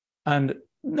 And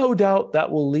no doubt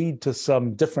that will lead to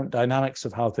some different dynamics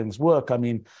of how things work. I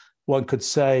mean, one could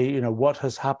say, what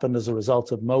has happened as a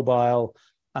result of mobile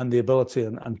and the ability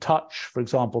and touch, for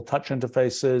example, touch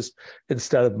interfaces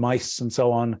instead of mice and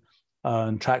so on,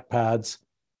 and trackpads.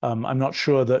 I'm not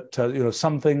sure that,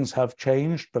 some things have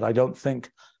changed, but I don't think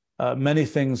many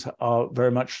things are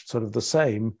very much sort of the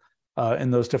same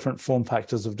in those different form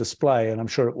factors of display. And I'm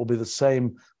sure it will be the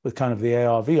same with kind of the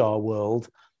AR, VR world.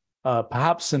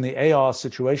 Perhaps in the AR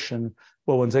situation,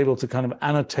 where one's able to kind of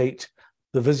annotate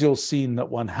the visual scene that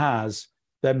one has,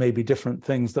 there may be different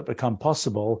things that become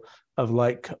possible of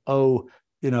like,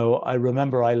 I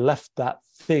remember I left that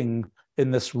thing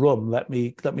in this room. Let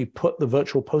me put the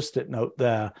virtual Post-it note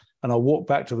there and I'll walk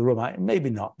back to the room. Maybe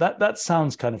not. That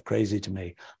sounds kind of crazy to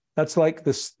me. That's like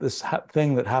this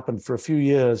thing that happened for a few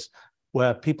years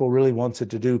where people really wanted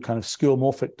to do kind of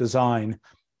skeuomorphic design,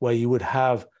 where you would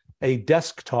have a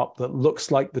desktop that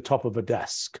looks like the top of a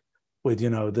desk with,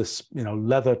 this,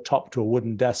 leather top to a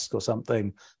wooden desk or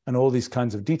something, and all these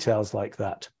kinds of details like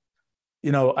that.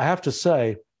 I have to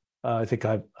say, I think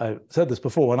I've said this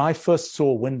before, when I first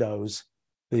saw Windows,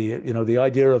 the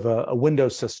idea of a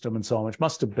Windows system and so on, which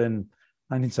must have been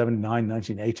 1979,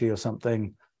 1980 or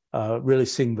something, really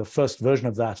seeing the first version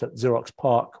of that at Xerox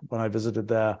PARC when I visited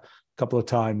there a couple of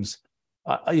times,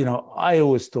 I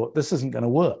always thought this isn't going to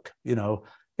work.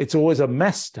 It's always a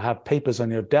mess to have papers on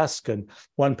your desk and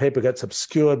one paper gets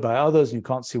obscured by others and you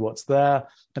can't see what's there.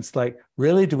 It's like,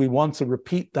 really, do we want to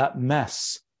repeat that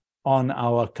mess on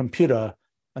our computer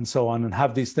and so on, and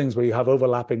have these things where you have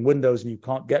overlapping windows and you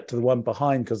can't get to the one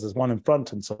behind because there's one in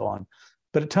front and so on?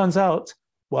 But it turns out,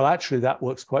 well, actually that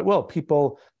works quite well.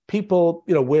 People,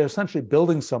 we're essentially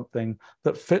building something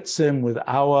that fits in with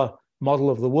our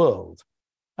model of the world.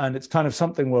 And it's kind of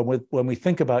something where when we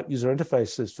think about user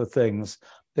interfaces for things,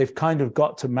 they've kind of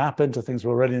got to map into things we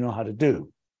already know how to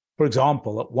do. For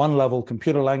example, at one level,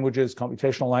 computer languages,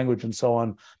 computational language, and so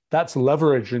on, that's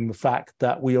leveraging the fact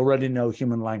that we already know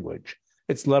human language.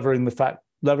 It's leveraging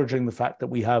the fact that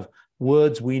we have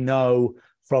words we know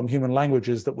from human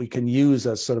languages that we can use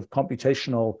as sort of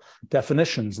computational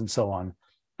definitions and so on.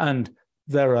 And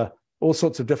there are all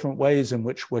sorts of different ways in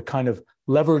which we're kind of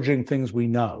leveraging things we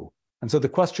know. And so the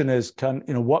question is,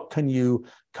 what can you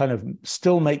kind of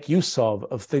still make use of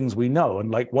things we know?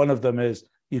 And like one of them is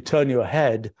you turn your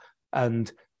head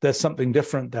and there's something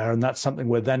different there, and that's something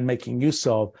we're then making use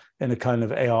of in a kind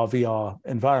of AR, VR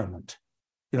environment.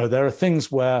 There are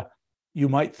things where you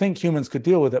might think humans could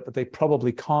deal with it, but they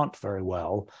probably can't very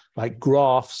well, like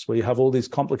graphs, where you have all these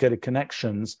complicated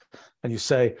connections, and you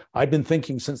say, I've been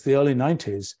thinking since the early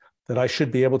 90s that I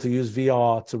should be able to use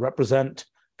VR to represent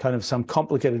kind of some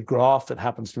complicated graph that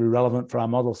happens to be relevant for our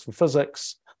models for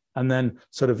physics, and then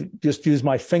sort of just use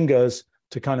my fingers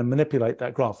to kind of manipulate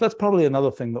that graph. That's probably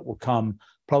another thing that will come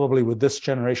probably with this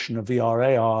generation of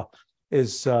VR, AR,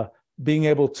 is being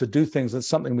able to do things. That's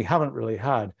something we haven't really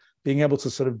had, being able to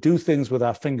sort of do things with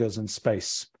our fingers in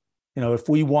space. If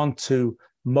we want to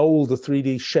mold a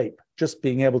 3D shape, just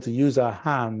being able to use our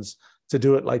hands to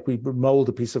do it like we mold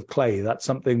a piece of clay, that's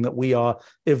something that we are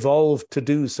evolved to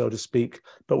do, so to speak,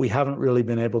 but we haven't really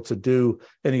been able to do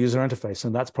in a user interface.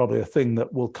 And that's probably a thing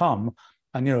that will come.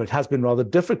 And, it has been rather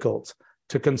difficult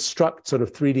to construct sort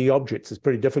of 3D objects. It's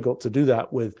pretty difficult to do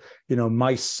that with,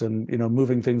 mice and,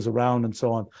 moving things around and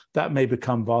so on. That may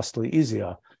become vastly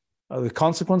easier. The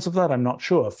consequence of that, I'm not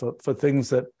sure. For things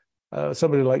that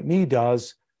somebody like me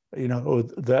does,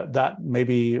 that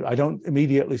maybe I don't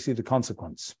immediately see the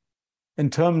consequence. In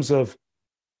terms of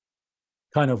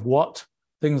kind of what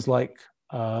things like,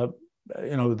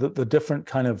 the different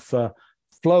kind of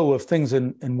flow of things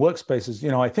in workspaces,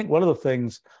 I think one of the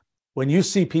things, when you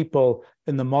see people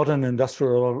in the modern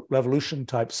industrial revolution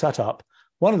type setup,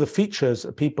 one of the features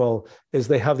of people is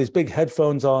they have these big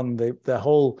headphones on. Their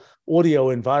whole audio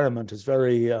environment is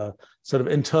very sort of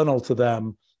internal to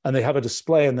them, and they have a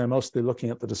display, and they're mostly looking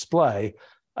at the display.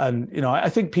 And I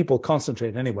think people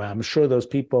concentrate anyway. I'm sure those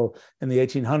people in the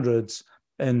 1800s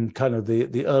in kind of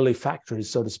the early factories,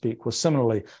 so to speak, were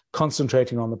similarly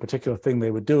concentrating on the particular thing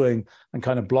they were doing and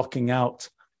kind of blocking out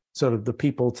sort of the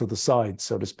people to the side,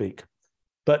 so to speak.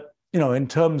 But in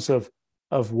terms of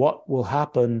what will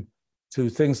happen to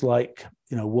things like,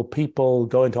 will people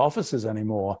go into offices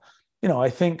anymore? I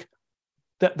think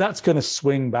that's going to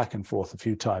swing back and forth a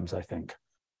few times, I think.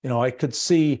 I could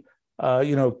see,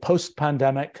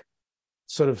 post-pandemic,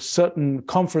 sort of certain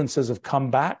conferences have come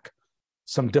back,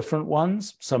 some different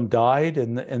ones, some died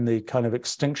in the kind of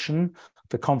extinction,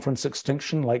 the conference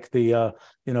extinction, like the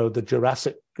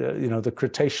Jurassic, the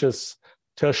Cretaceous,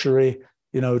 Tertiary,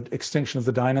 extinction of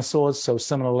the dinosaurs. So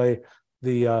similarly,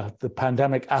 the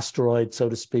pandemic asteroid, so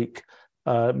to speak,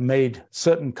 made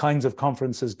certain kinds of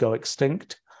conferences go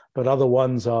extinct, but other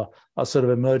ones are sort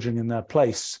of emerging in their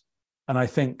place. And I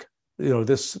think,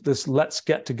 this let's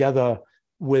get together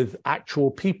with actual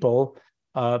people.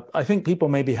 I think people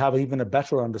maybe have even a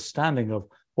better understanding of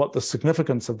what the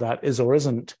significance of that is or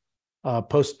isn't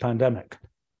post-pandemic.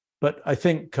 But I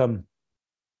think in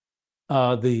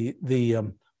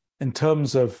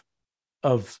terms of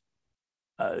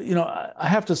I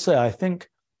have to say, I think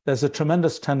there's a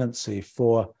tremendous tendency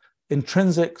for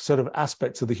intrinsic sort of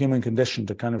aspects of the human condition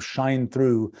to kind of shine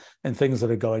through in things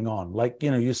that are going on. Like,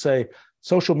 you say,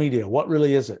 social media, what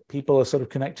really is it? People are sort of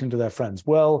connecting to their friends.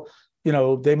 Well,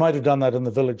 they might have done that in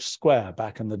the village square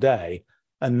back in the day,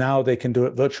 and now they can do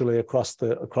it virtually across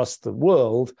the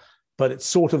world, but it's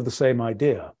sort of the same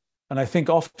idea. And I think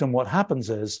often what happens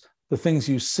is the things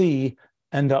you see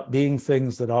end up being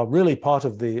things that are really part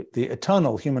of the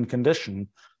eternal human condition,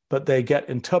 but they get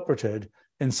interpreted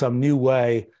in some new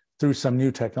way through some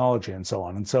new technology and so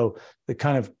on. And so the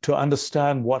kind of, to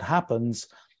understand what happens,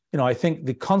 I think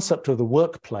the concept of the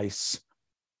workplace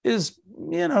is,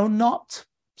 not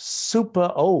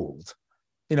super old.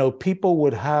 People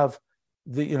would have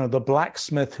the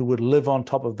blacksmith who would live on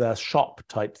top of their shop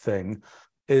type thing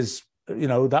is,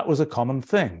 that was a common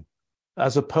thing,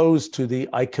 as opposed to the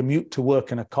I commute to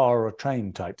work in a car or a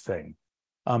train type thing.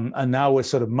 And now we're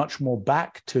sort of much more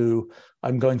back to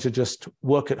I'm going to just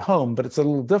work at home, but it's a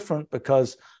little different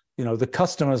because, the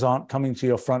customers aren't coming to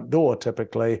your front door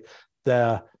typically.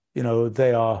 They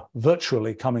are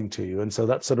virtually coming to you. And so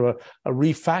that's sort of a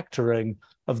refactoring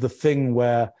of the thing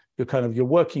where you're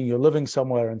working, you're living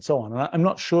somewhere and so on. And I'm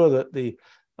not sure that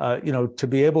to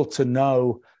be able to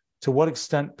know to what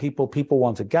extent people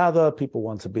want to gather, people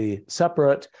want to be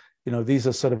separate, these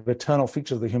are sort of eternal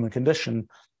features of the human condition,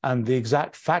 and the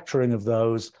exact factoring of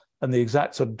those and the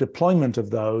exact sort of deployment of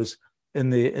those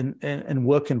in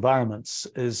work environments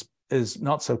is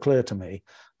not so clear to me.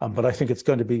 But I think it's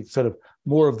going to be sort of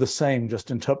more of the same,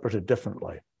 just interpreted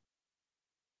differently.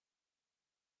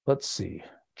 Let's see.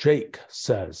 Jake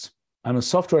says, I'm a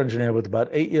software engineer with about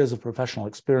 8 years of professional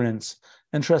experience,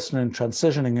 interested in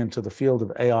transitioning into the field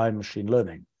of AI and machine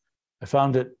learning. I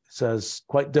found it, says,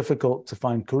 quite difficult to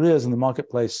find careers in the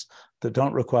marketplace that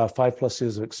don't require 5+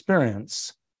 years of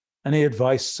experience. Any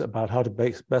advice about how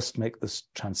to best make this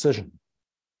transition?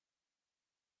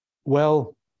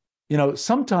 Well,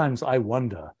 sometimes I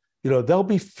wonder, there'll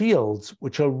be fields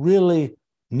which are really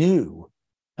new,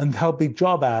 and there'll be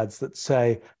job ads that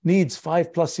say needs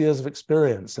 5+ years of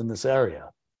experience in this area.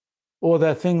 Or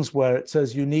there are things where it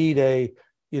says you need a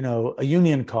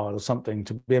union card or something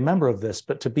to be a member of this,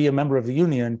 but to be a member of the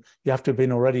union, you have to have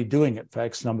been already doing it for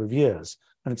X number of years.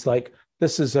 And it's like,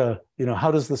 this is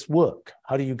how does this work?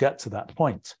 How do you get to that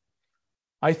point?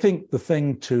 I think the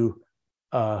thing to,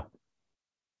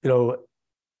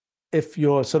 if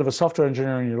you're sort of a software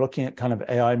engineer and you're looking at kind of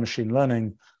AI machine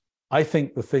learning, I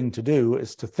think the thing to do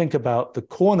is to think about the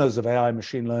corners of AI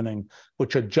machine learning,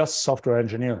 which are just software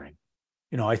engineering.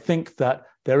 I think that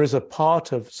there is a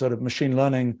part of sort of machine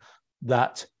learning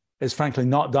that is frankly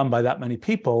not done by that many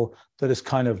people, that is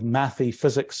kind of mathy,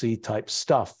 physicsy type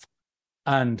stuff.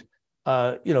 And,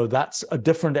 that's a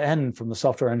different end from the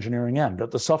software engineering end.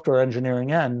 At the software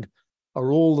engineering end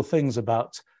are all the things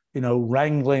about,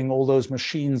 wrangling all those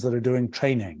machines that are doing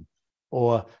training,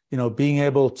 or, being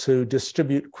able to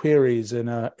distribute queries in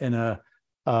an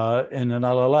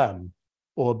LLM,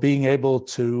 or being able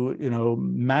to,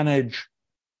 manage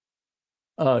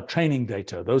training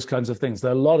data, those kinds of things.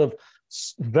 There are a lot of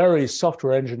very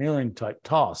software engineering type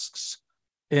tasks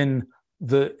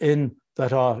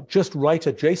that are just right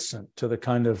adjacent to the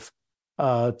kind of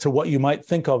to what you might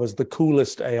think of as the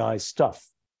coolest AI stuff.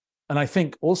 And I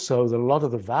think also that a lot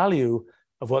of the value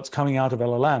of what's coming out of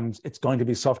LLMs, it's going to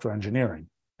be software engineering.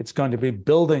 It's going to be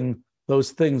building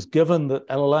those things, given that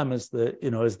LLM is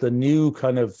the new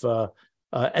kind of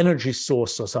energy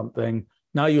source or something.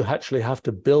 Now you actually have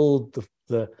to build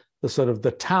the sort of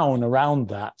the town around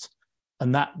that,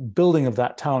 and that building of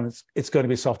that town, it's going to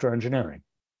be software engineering.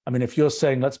 I mean, if you're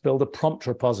saying, let's build a prompt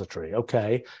repository,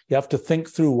 okay, you have to think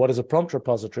through what is a prompt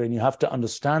repository, and you have to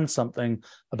understand something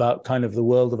about kind of the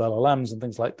world of LLMs and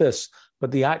things like this.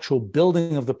 But the actual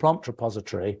building of the prompt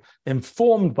repository,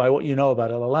 informed by what you know about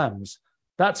LLMs,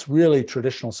 that's really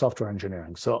traditional software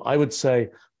engineering. So I would say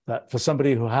that for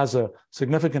somebody who has a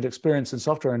significant experience in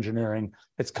software engineering,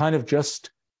 it's kind of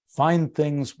just find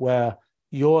things where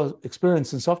your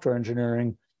experience in software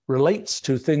engineering relates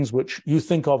to things which you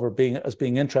think of as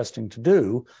being interesting to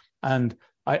do. And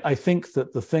I think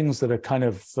that the things that are kind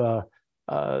of,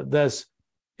 there's,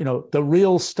 the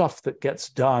real stuff that gets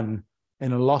done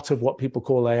in a lot of what people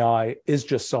call AI is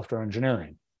just software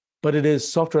engineering. But it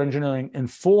is software engineering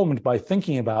informed by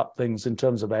thinking about things in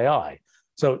terms of AI.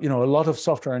 So, a lot of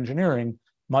software engineering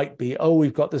might be, oh,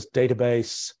 we've got this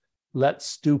database,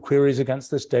 let's do queries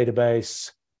against this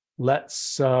database,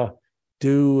 let's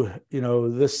do,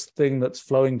 this thing that's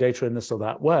flowing data in this or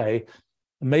that way.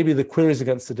 And maybe the queries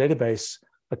against the database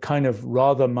are kind of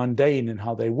rather mundane in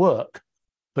how they work.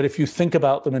 But if you think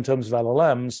about them in terms of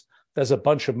LLMs, there's a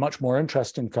bunch of much more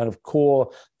interesting kind of core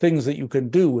things that you can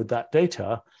do with that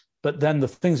data. But then the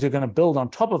things you're going to build on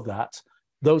top of that,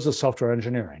 those are software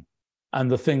engineering.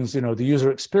 And the things, the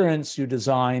user experience you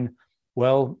design,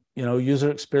 well,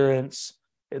 user experience,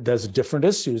 there's different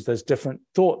issues, there's different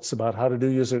thoughts about how to do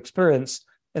user experience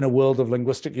in a world of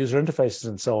linguistic user interfaces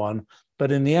and so on.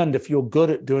 But in the end, if you're good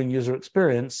at doing user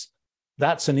experience,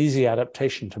 that's an easy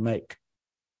adaptation to make.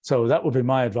 So that would be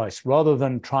my advice, rather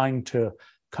than trying to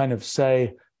kind of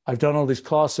say, I've done all these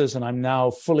classes and I'm now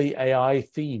fully AI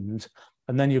themed.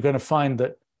 And then you're going to find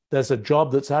that there's a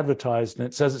job that's advertised and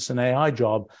it says it's an AI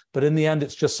job, but in the end,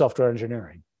 it's just software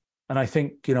engineering. And I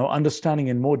think, understanding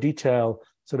in more detail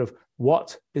sort of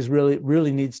what is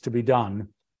really needs to be done.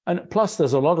 And plus,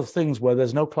 there's a lot of things where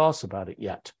there's no class about it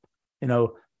yet.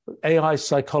 AI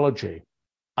psychology.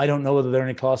 I don't know whether there are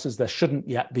any classes. There shouldn't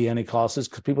yet be any classes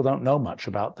because people don't know much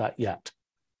about that yet.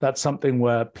 That's something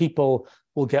where people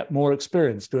will get more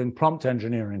experience doing prompt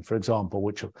engineering, for example,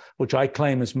 which I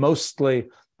claim is mostly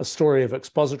a story of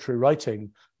expository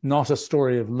writing, not a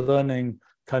story of learning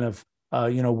kind of,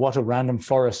 what a random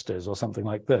forest is or something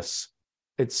like this.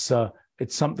 It's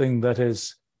something that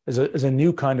is a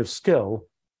new kind of skill.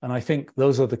 And I think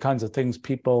those are the kinds of things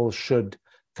people should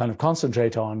kind of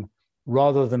concentrate on,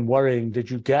 rather than worrying, did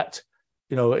you get,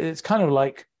 it's kind of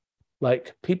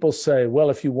like people say, well,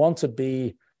 if you want to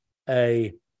be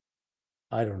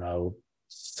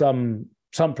some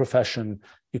profession,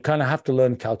 you kind of have to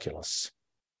learn calculus.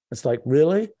 It's like,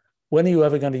 really? When are you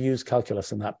ever going to use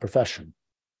calculus in that profession?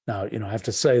 Now, I have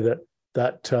to say that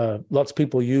lots of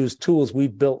people use tools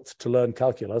we've built to learn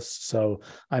calculus. So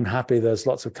I'm happy there's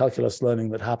lots of calculus learning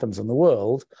that happens in the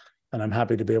world, and I'm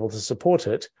happy to be able to support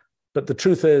it. But the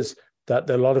truth is that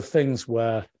there are a lot of things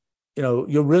where,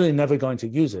 you're really never going to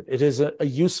use it. It is a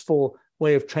useful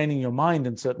way of training your mind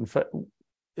in certain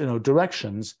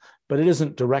directions, but it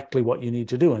isn't directly what you need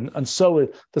to do. And so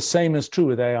the same is true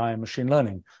with AI and machine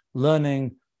learning.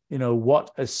 Learning,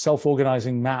 what a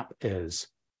self-organizing map is,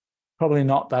 probably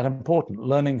not that important.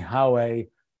 Learning how an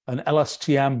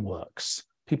LSTM works.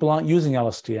 People aren't using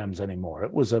LSTMs anymore.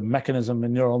 It was a mechanism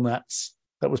in neural nets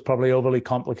that was probably overly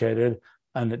complicated,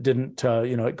 and it didn't,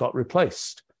 it got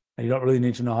replaced. And you don't really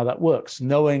need to know how that works.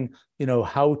 Knowing,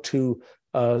 how to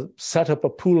set up a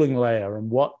pooling layer and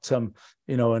what,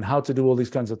 and how to do all these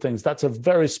kinds of things. That's a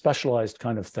very specialized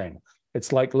kind of thing.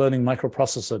 It's like learning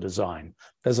microprocessor design.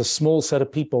 There's a small set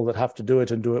of people that have to do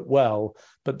it and do it well,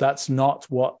 but that's not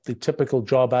what the typical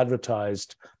job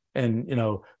advertised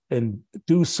in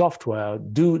do software,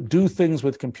 do things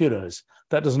with computers.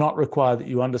 That does not require that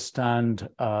you understand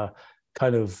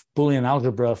kind of Boolean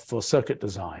algebra for circuit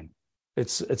design.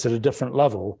 It's at a different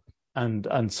level.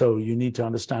 And so you need to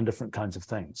understand different kinds of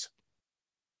things.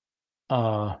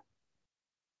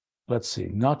 Let's see.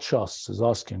 Nachos is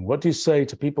asking, what do you say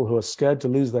to people who are scared to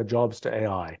lose their jobs to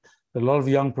AI? There are a lot of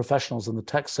young professionals in the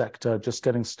tech sector just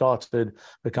getting started,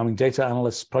 becoming data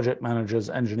analysts, project managers,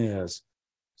 engineers,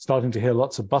 starting to hear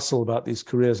lots of bustle about these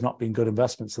careers not being good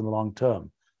investments in the long term.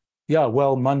 Yeah,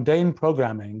 well, mundane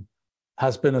programming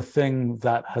has been a thing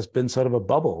that has been sort of a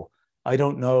bubble. I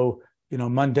don't know,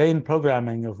 mundane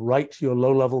programming of write your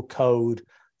low-level code,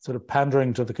 sort of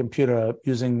pandering to the computer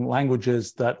using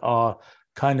languages that are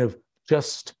kind of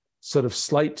just sort of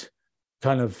slight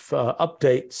kind of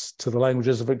updates to the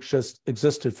languages that have just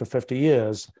existed for 50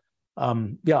 years. A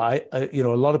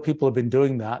lot of people have been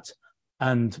doing that,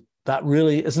 and that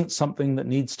really isn't something that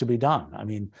needs to be done. I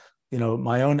mean,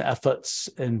 my own efforts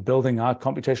in building our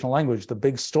computational language, the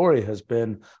big story has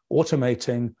been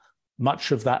automating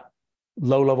much of that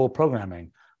low-level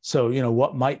programming. So,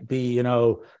 what might be,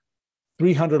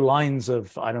 300 lines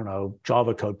of,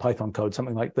 Java code, Python code,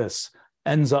 something like this,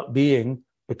 ends up being,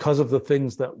 because of the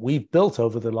things that we've built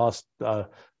over the last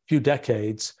few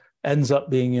decades, ends up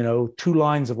being, 2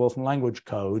 lines of Wolfram language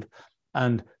code.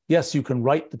 And yes, you can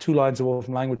write the 2 lines of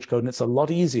Wolfram language code, and it's a lot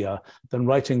easier than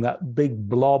writing that big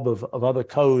blob of other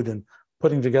code and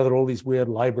putting together all these weird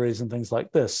libraries and things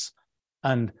like this.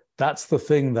 And that's the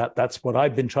thing that's what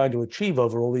I've been trying to achieve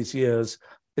over all these years,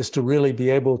 is to really be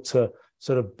able to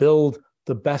sort of build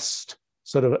the best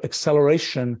sort of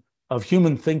acceleration of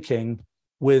human thinking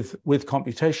with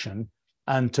computation,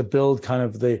 and to build kind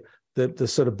of the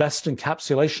sort of best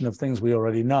encapsulation of things we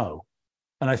already know.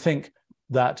 And I think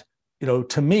that,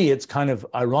 to me, it's kind of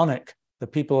ironic that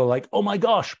people are like, oh my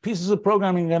gosh, pieces of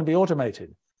programming are going to be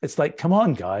automated. It's like, come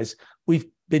on, guys, we've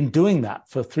been doing that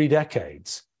for 3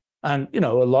 decades. And, a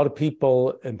lot of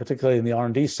people, and particularly in the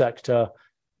R&D sector,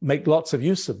 make lots of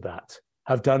use of that,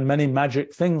 have done many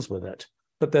magic things with it.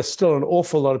 But there's still an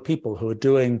awful lot of people who are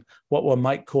doing what one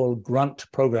might call grunt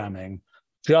programming,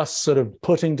 just sort of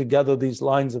putting together these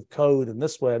lines of code in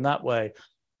this way and that way.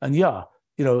 And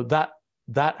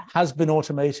that has been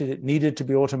automated. It needed to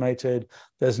be automated.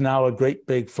 There's now a great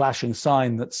big flashing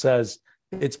sign that says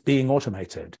it's being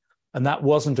automated. And that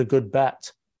wasn't a good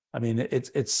bet. I mean,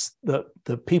 it's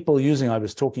the people using, I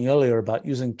was talking earlier about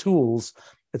using tools.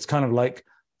 It's kind of like,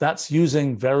 that's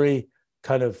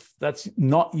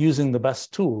not using the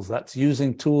best tools. That's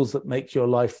using tools that make your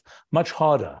life much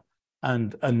harder.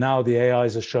 And now the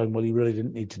AIs are showing, well, you really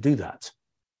didn't need to do that.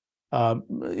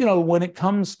 When it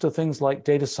comes to things like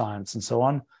data science and so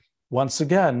on, once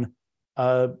again,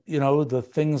 the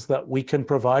things that we can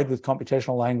provide with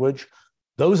computational language,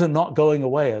 those are not going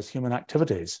away as human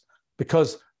activities,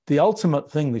 because the ultimate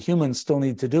thing the humans still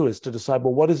need to do is to decide,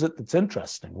 well, what is it that's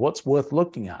interesting? What's worth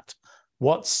looking at?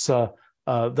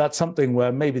 That's something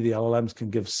where maybe the LLMs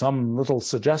can give some little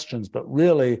suggestions, but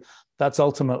really that's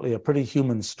ultimately a pretty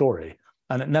human story.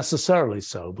 And it necessarily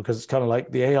so, because it's kind of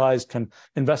like the AIs can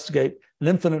investigate an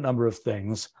infinite number of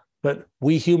things, but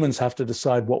we humans have to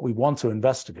decide what we want to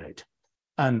investigate.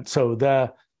 And so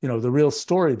the real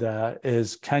story there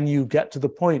is, can you get to the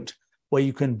point where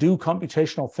you can do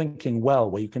computational thinking well,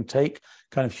 where you can take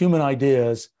kind of human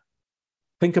ideas,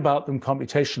 think about them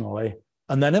computationally,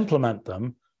 and then implement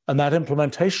them. And that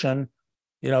implementation,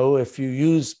 if you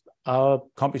use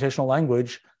computational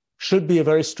language, should be a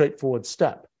very straightforward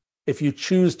step. If you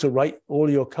choose to write all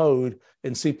your code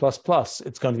in C++,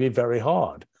 it's going to be very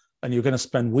hard. And you're going to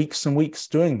spend weeks and weeks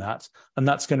doing that. And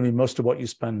that's going to be most of what you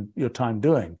spend your time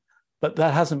doing. But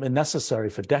that hasn't been necessary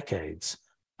for decades.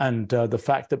 And the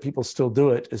fact that people still do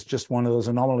it is just one of those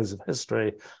anomalies of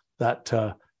history that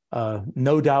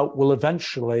no doubt will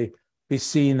eventually be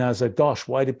seen as gosh,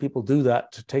 why did people do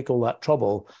that to take all that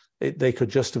trouble? They could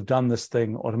just have done this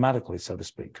thing automatically, so to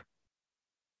speak.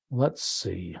 Let's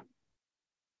see.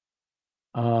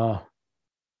 Uh,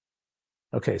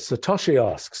 okay, Satoshi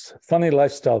asks, funny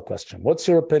lifestyle question. What's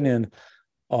your opinion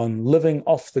on living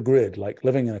off the grid, like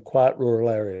living in a quiet rural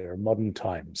area in modern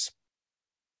times?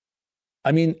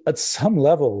 I mean, at some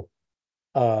level,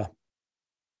 with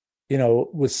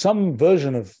some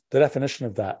version of the definition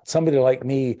of that, somebody like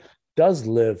me does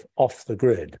live off the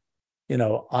grid.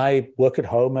 I work at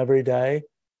home every day.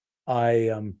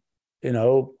 I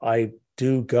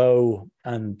do go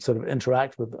and sort of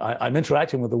interact with, I'm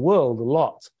interacting with the world a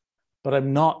lot, but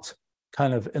I'm not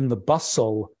kind of in the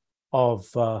bustle of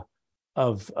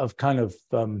kind of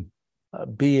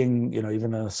being,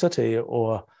 even in a city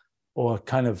or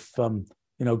kind of,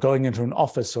 going into an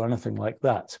office or anything like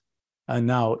that. And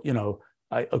now,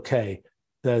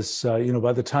 there's,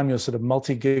 by the time you're sort of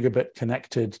multi-gigabit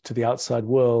connected to the outside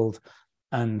world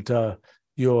and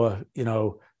you're,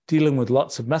 dealing with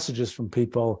lots of messages from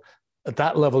people, at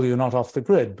that level, you're not off the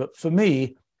grid. But for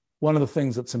me, one of the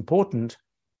things that's important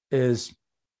is,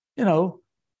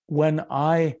 when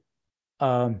I,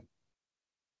 at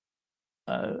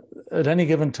any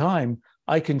given time,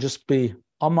 I can just be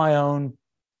on my own,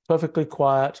 perfectly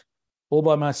quiet, all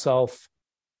by myself.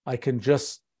 I can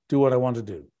just do what I want to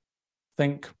do.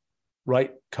 Think,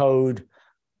 write code,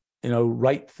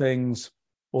 write things,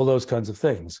 all those kinds of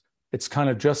things. It's kind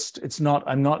of just,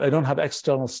 I don't have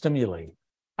external stimuli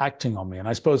acting on me. And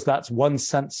I suppose that's one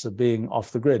sense of being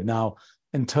off the grid. Now,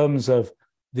 in terms of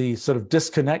the sort of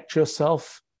disconnect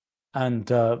yourself, and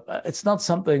it's not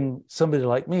something somebody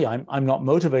like me, I'm not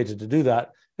motivated to do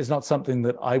that. It's not something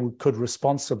that I could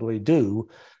responsibly do,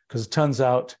 because it turns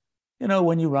out,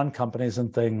 when you run companies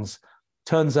and things,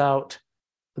 turns out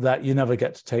that you never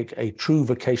get to take a true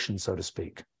vacation, so to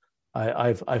speak.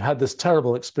 I've had this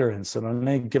terrible experience, and on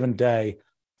any given day,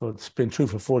 well, it's been true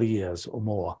for 40 years or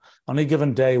more, on any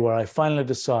given day where I finally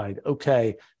decide,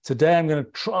 okay, today I'm going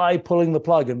to try pulling the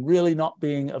plug and really not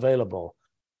being available,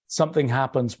 something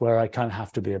happens where I kind of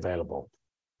have to be available.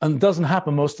 And it doesn't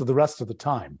happen most of the rest of the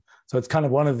time. So it's kind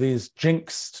of one of these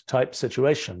jinxed type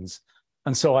situations.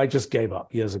 And so I just gave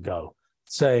up years ago,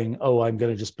 saying, oh, I'm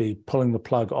going to just be pulling the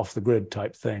plug off the grid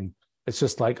type thing. It's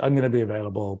just like, I'm going to be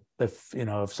available if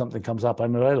something comes up,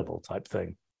 I'm available type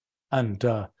thing. And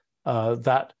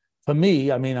that for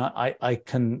me, I mean, I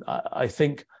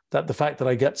think that the fact that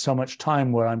I get so much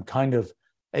time where I'm kind of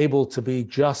able to be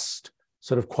just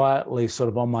sort of quietly sort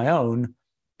of on my own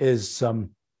is,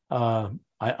 I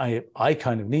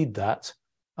kind of need that.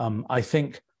 I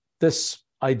think this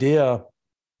idea,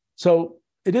 so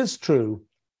it is true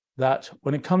that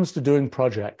when it comes to doing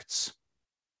projects,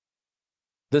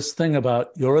 this thing about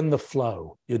you're in the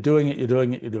flow, you're doing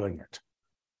it.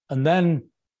 And then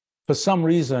for some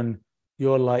reason,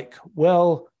 you're like,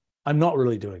 well, I'm not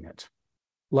really doing it.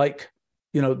 Like,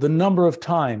 the number of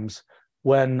times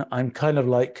when I'm kind of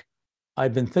like,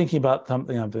 I've been thinking about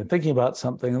something,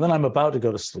 and then I'm about to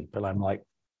go to sleep, and I'm like,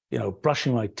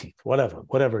 brushing my teeth,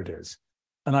 whatever it is.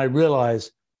 And I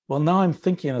realize, well, now I'm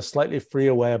thinking in a slightly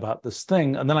freer way about this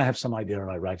thing, and then I have some idea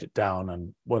and I write it down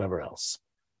and whatever else.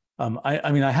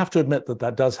 I mean, I have to admit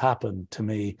that does happen to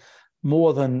me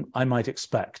more than I might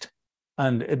expect.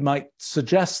 And it might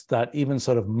suggest that even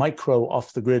sort of micro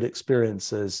off-the-grid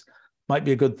experiences might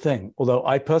be a good thing. Although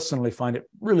I personally find it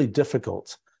really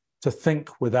difficult to think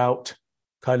without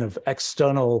kind of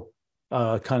external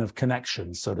kind of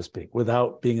connections, so to speak,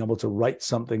 without being able to write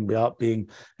something, without being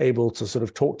able to sort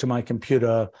of talk to my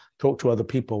computer, talk to other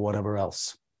people, whatever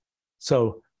else.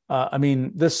 So, I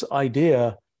mean, this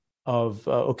idea of,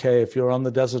 okay, if you're on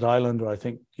the desert island, or I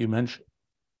think you mentioned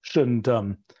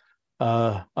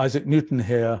Isaac Newton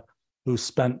here, who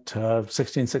spent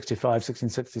 1665,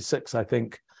 1666, I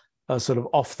think, sort of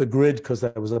off the grid because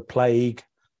there was a plague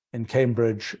in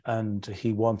Cambridge and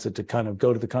he wanted to kind of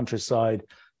go to the countryside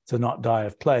to not die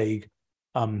of plague.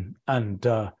 That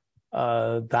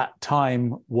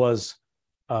time was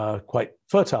quite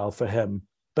fertile for him.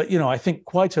 But, I think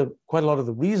quite a lot of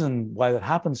the reason why that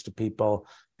happens to people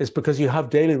is because you have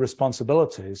daily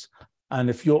responsibilities.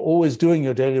 And if you're always doing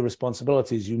your daily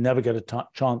responsibilities, you never get a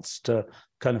chance to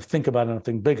kind of think about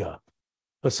anything bigger.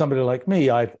 For somebody like me,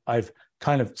 I've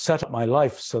kind of set up my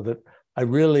life so that I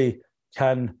really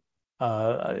can,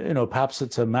 perhaps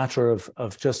it's a matter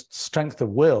of just strength of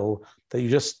will, that you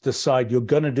just decide you're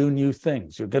going to do new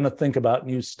things. You're going to think about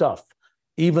new stuff,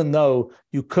 even though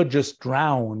you could just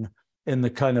drown in the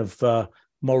kind of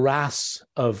morass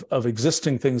of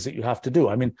existing things that you have to do.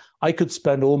 I mean, I could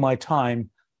spend all my time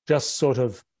just sort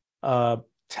of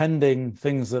tending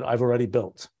things that I've already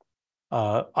built.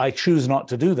 I choose not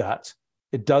to do that.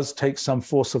 It does take some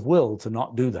force of will to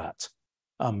not do that,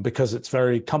 because it's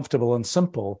very comfortable and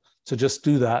simple to just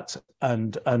do that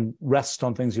and rest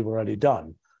on things you've already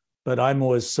done. But I'm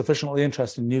always sufficiently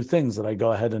interested in new things that I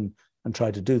go ahead and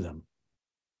try to do them.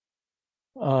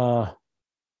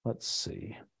 Let's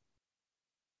see.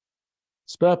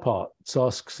 Spare Parts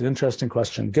asks an interesting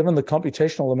question. Given the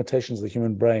computational limitations of the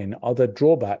human brain, are there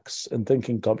drawbacks in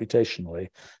thinking computationally?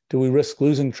 Do we risk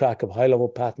losing track of high-level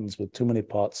patterns with too many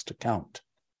parts to count?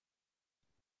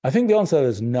 I think the answer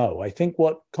is no. I think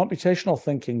what computational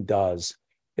thinking does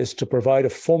is to provide a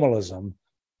formalism,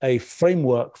 a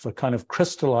framework for kind of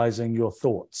crystallizing your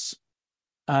thoughts.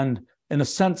 And in a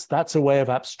sense, that's a way of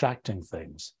abstracting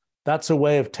things. That's a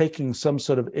way of taking some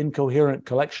sort of incoherent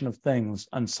collection of things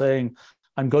and saying,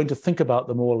 I'm going to think about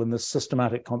them all in this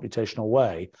systematic computational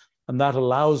way. And that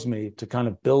allows me to kind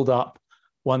of build up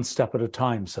one step at a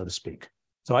time, so to speak.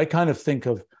 So I kind of think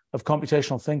of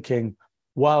computational thinking,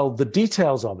 while the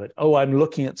details of it, I'm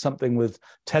looking at something with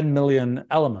 10 million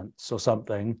elements or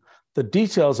something, the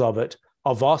details of it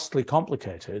are vastly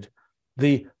complicated.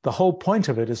 The whole point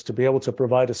of it is to be able to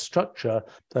provide a structure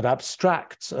that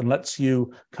abstracts and lets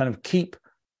you kind of keep,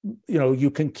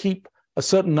 you can keep a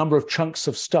certain number of chunks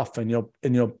of stuff in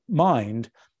your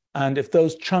mind. And if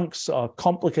those chunks are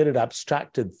complicated,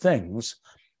 abstracted things,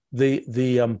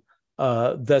 there's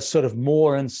sort of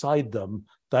more inside them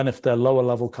than if they're lower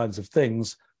level kinds of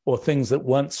things or things that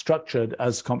weren't structured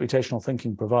as computational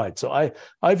thinking provides. So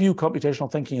I view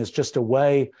computational thinking as just a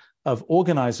way of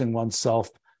organizing oneself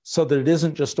so that it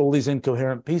isn't just all these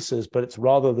incoherent pieces, but it's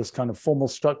rather this kind of formal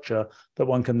structure that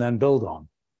one can then build on.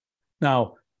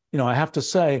 Now, I have to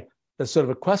say, there's sort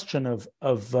of a question of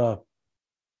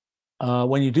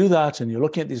when you do that and you're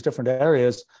looking at these different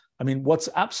areas, I mean, what's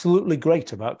absolutely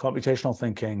great about computational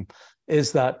thinking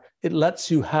is that it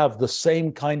lets you have the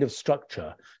same kind of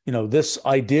structure. This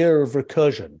idea of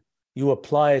recursion, you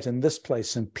apply it in this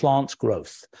place in plant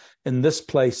growth, in this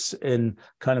place in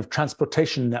kind of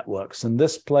transportation networks, in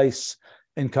this place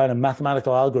in kind of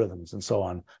mathematical algorithms and so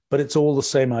on. But it's all the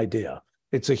same idea.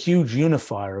 It's a huge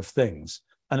unifier of things.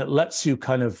 And it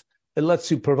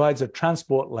provides a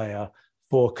transport layer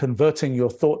for converting your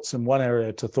thoughts in one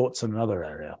area to thoughts in another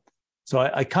area. So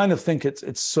I kind of think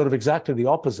it's sort of exactly the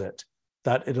opposite,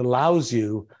 that it allows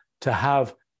you to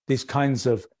have these kinds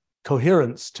of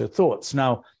coherence to thoughts.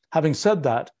 Now, having said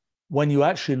that, when you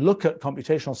actually look at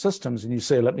computational systems and you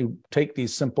say, let me take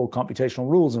these simple computational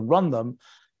rules and run them,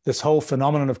 this whole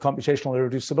phenomenon of computational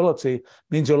irreducibility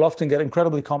means you'll often get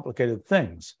incredibly complicated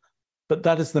things. But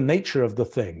that is the nature of the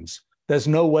things. There's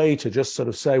no way to just sort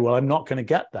of say, well, I'm not going to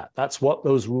get that. That's what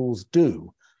those rules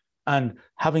do. And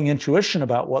having intuition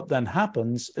about what then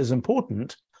happens is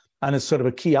important and is sort of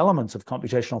a key element of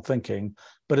computational thinking,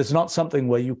 but it's not something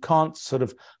where you can't sort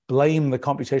of blame the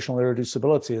computational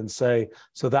irreducibility and say,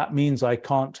 so that means I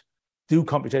can't do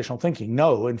computational thinking.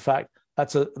 No, in fact,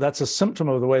 that's a symptom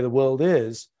of the way the world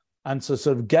is. And to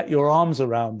sort of get your arms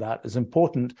around that is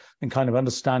important in kind of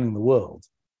understanding the world.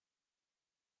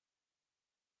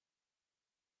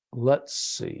 Let's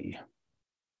see.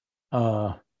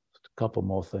 A couple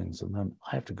more things, and then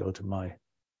I have to go to my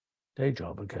day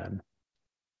job again.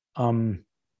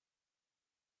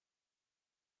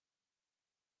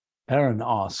 Aaron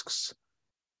asks,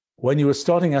 when you were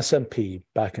starting SMP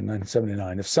back in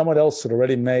 1979, if someone else had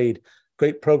already made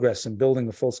great progress in building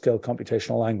a full-scale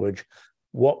computational language,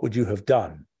 what would you have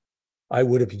done? I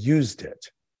would have used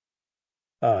it.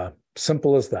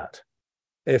 Simple as that.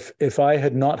 If I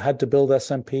had not had to build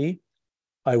SMP,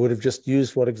 I would have just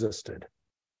used what existed.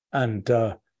 And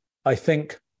I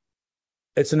think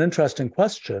it's an interesting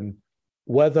question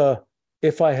whether,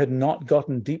 if I had not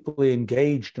gotten deeply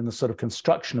engaged in the sort of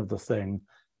construction of the thing,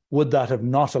 would that have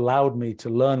not allowed me to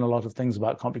learn a lot of things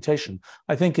about computation?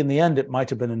 I think in the end, it might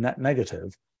have been a net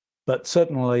negative, but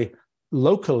certainly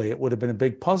locally, it would have been a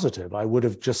big positive. I would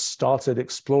have just started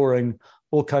exploring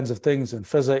all kinds of things in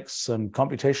physics and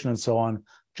computation and so on,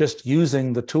 just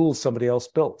using the tools somebody else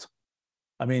built.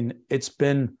 I mean, it's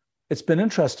been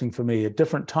interesting for me at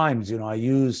different times. I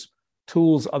use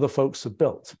tools other folks have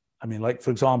built. I mean, like, for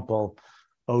example,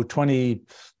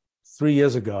 23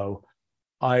 years ago,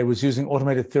 I was using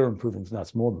automated theorem proving.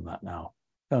 That's more than that now.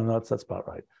 No, that's about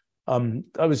right.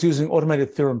 I was using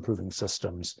automated theorem proving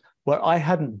systems where I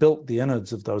hadn't built the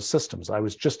innards of those systems. I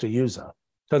was just a user.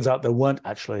 Turns out there weren't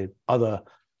actually other,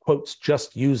 quotes,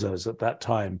 just users at that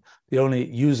time. The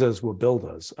only users were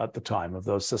builders at the time of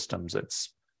those systems.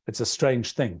 It's a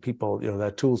strange thing. People, there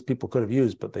are tools people could have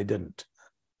used, but they didn't.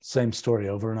 Same story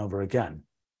over and over again.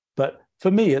 But for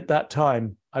me at that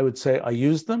time, I would say I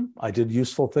used them. I did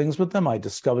useful things with them. I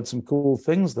discovered some cool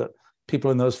things that people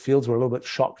in those fields were a little bit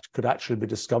shocked could actually be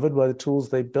discovered by the tools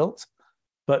they built.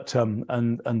 but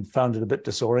and found it a bit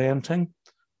disorienting.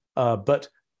 But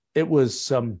it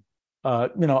was,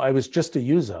 I was just a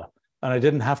user, and I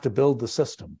didn't have to build the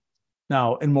system.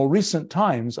 Now, in more recent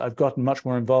times, I've gotten much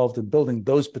more involved in building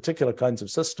those particular kinds of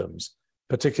systems,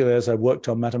 particularly as I worked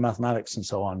on metamathematics and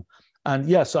so on. And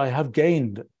yes, I have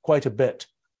gained quite a bit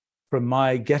from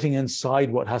my getting inside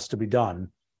what has to be done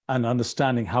and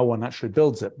understanding how one actually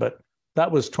builds it. But that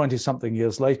was 20-something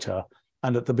years later.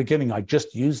 And at the beginning, I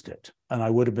just used it. And I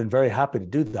would have been very happy to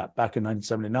do that back in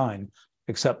 1979,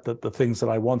 except that the things that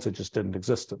I wanted just didn't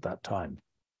exist at that time.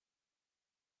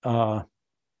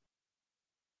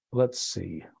 Let's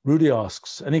see. Rudy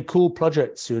asks, any cool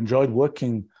projects you enjoyed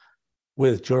working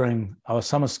with during our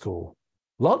summer school?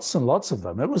 Lots and lots of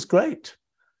them. It was great.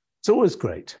 It's always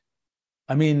great.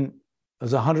 I mean,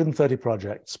 there's 130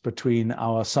 projects between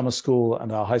our summer school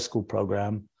and our high school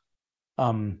program.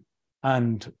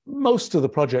 And most of the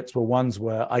projects were ones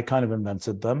where I kind of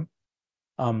invented them.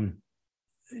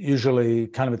 Usually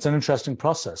it's an interesting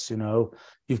process.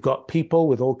 You've got people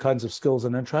with all kinds of skills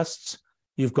and interests.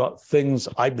 You've got things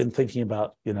I've been thinking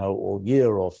about, all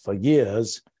year or for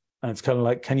years. And it's kind of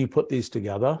like, can you put these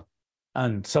together?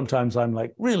 And sometimes I'm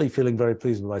like really feeling very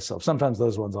pleased with myself. Sometimes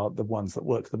those ones are the ones that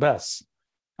work the best.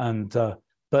 And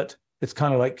but it's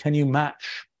kind of like, can you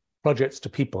match projects to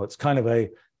people? It's kind of a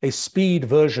speed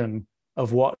version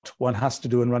of what one has to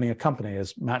do in running a company,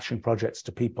 is matching projects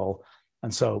to people.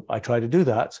 And so I try to do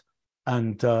that.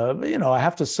 And I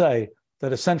have to say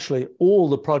that essentially all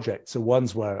the projects are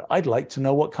ones where I'd like to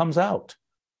know what comes out.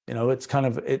 It's kind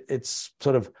of, it's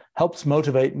sort of helps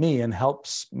motivate me and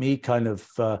helps me kind of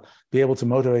be able to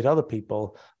motivate other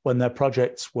people when they're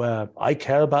projects where I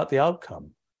care about the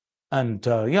outcome. And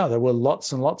there were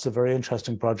lots and lots of very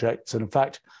interesting projects. And in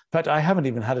fact, I haven't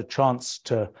even had a chance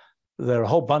to, there are a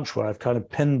whole bunch where I've kind of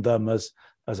pinned them as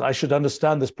I should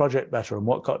understand this project better and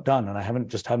what got done. And I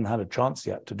haven't had a chance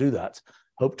yet to do that.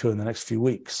 Hope to in the next few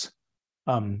weeks.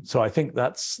 So I think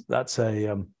that's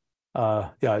a,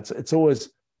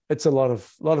 it's a lot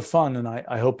of fun. And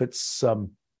I hope it's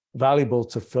valuable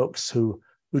to folks who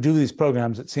do these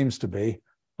programs, it seems to be,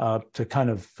 to kind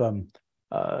of,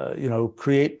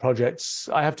 create projects.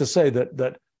 I have to say that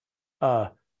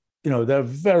they're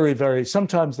very, very,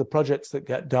 sometimes the projects that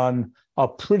get done are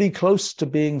pretty close to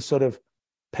being sort of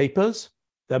papers.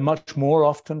 They're much more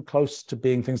often close to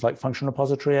being things like function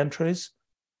repository entries.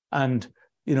 And,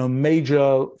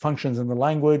 major functions in the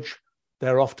language,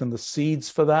 they're often the seeds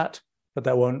for that, but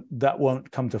that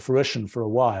won't come to fruition for a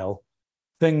while.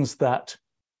 Things that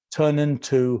turn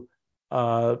into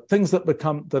things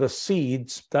that are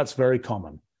seeds, that's very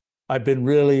common. I've been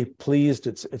really pleased.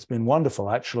 It's been wonderful,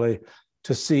 actually,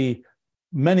 to see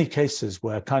many cases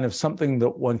where kind of something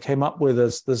that one came up with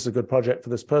as this is a good project for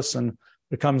this person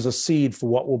becomes a seed for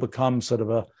what will become sort of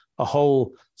a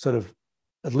whole sort of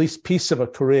at least piece of a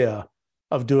career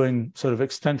of doing sort of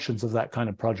extensions of that kind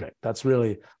of project. That's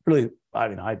really, really,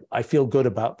 I feel good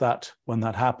about that when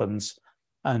that happens.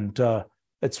 And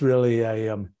it's really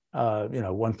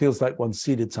one feels like one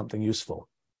seeded something useful.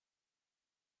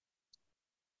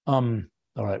 All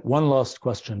right, one last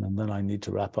question, and then I need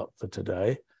to wrap up for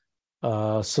today.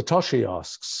 Satoshi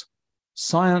asks,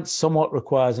 science somewhat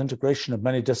requires integration of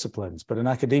many disciplines, but in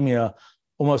academia,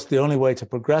 almost the only way to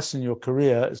progress in your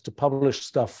career is to publish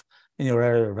stuff in your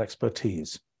area of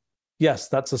expertise. Yes,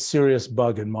 that's a serious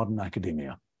bug in modern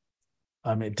academia.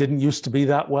 It didn't used to be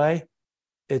that way.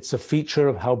 It's a feature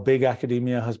of how big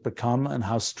academia has become and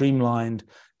how streamlined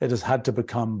it has had to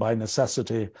become by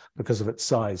necessity because of its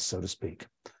size, so to speak.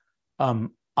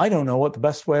 I don't know what the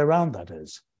best way around that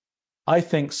is. I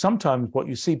think sometimes what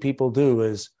you see people do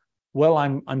is, well,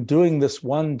 I'm doing this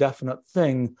one definite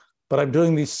thing, but I'm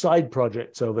doing these side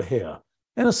projects over here.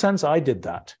 In a sense, I did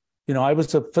that. I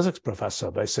was a physics professor,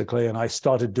 basically, and I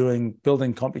started building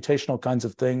computational kinds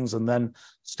of things and then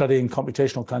studying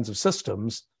computational kinds of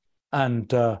systems.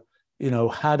 And,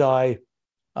 had I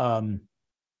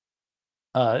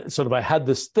I had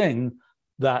this thing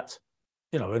that,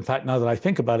 in fact, now that I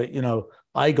think about it,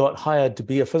 I got hired to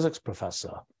be a physics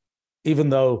professor, even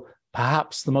though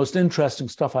perhaps the most interesting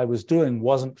stuff I was doing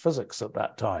wasn't physics at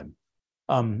that time.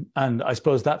 And I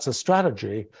suppose that's a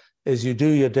strategy, is you do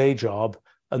your day job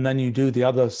and then you do the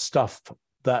other stuff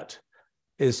that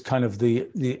is kind of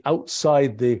the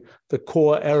outside the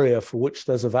core area for which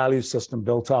there's a value system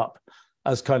built up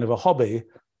as kind of a hobby.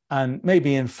 And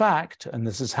maybe in fact, and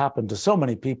this has happened to so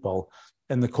many people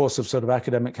in the course of sort of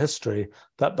academic history,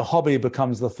 that the hobby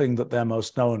becomes the thing that they're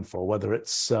most known for, whether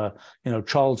it's,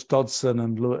 Charles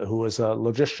Dodson, who was a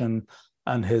logician,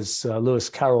 and his Lewis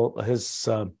Carroll, his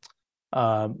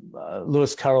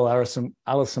Lewis Carroll,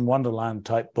 Alice in Wonderland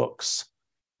type books,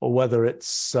 or whether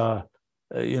it's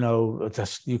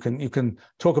you can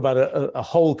talk about a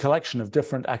whole collection of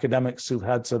different academics who've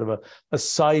had sort of a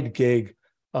side gig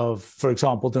of, for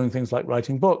example, doing things like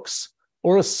writing books,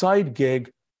 or a side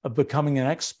gig of becoming an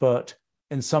expert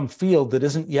in some field that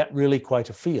isn't yet really quite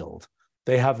a field.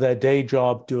 They have their day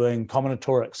job doing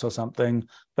combinatorics or something,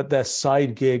 but their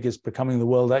side gig is becoming the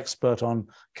world expert on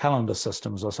calendar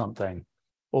systems or something.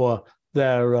 Or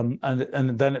they're and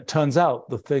then it turns out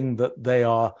the thing that they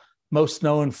are most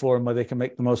known for and where they can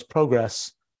make the most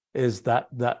progress is that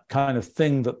kind of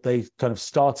thing that they kind of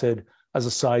started as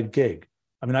a side gig.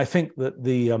 I mean, I think that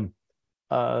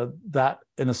that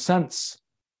in a sense,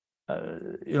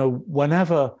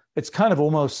 whenever it's kind of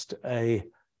almost a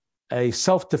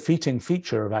self-defeating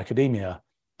feature of academia,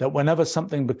 that whenever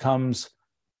something becomes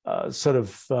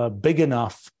big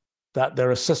enough that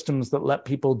there are systems that let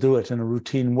people do it in a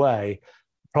routine way,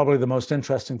 probably the most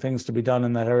interesting things to be done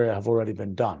in that area have already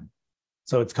been done.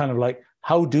 So it's kind of like,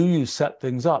 how do you set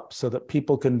things up so that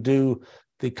people can do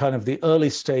the early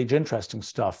stage interesting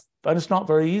stuff? But it's not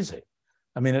very easy.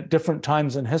 I mean, at different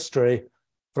times in history,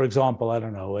 for example, I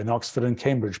don't know, in Oxford and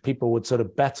Cambridge, people would sort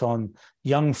of bet on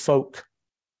young folk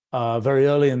very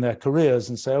early in their careers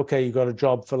and say, okay, you got a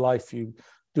job for life, you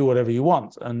do whatever you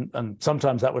want. And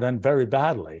sometimes that would end very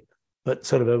badly. But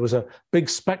sort of it was a big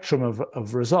spectrum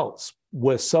of results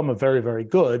where some are very, very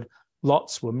good,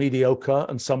 lots were mediocre,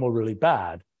 and some were really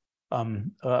bad,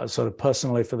 sort of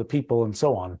personally for the people and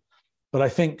so on. But I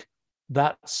think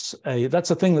that's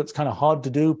a thing that's kind of hard to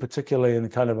do, particularly in the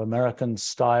kind of American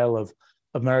style of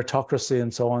meritocracy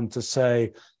and so on, to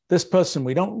say, this person,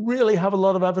 we don't really have a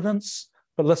lot of evidence,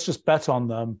 but let's just bet on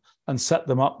them and set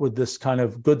them up with this kind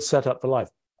of good setup for life.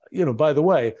 By the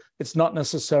way, it's not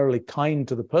necessarily kind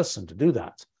to the person to do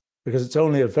that, because it's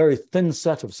only a very thin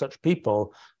set of such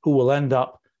people who will end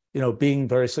up, being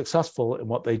very successful in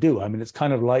what they do. I mean, it's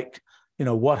kind of like,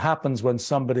 what happens when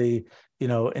somebody,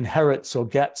 inherits or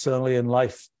gets early in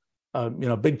life, a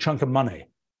big chunk of money.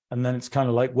 And then it's kind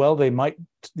of like, well, they might,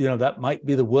 that might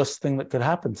be the worst thing that could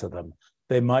happen to them.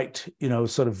 They might,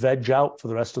 sort of veg out for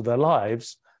the rest of their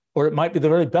lives, or it might be the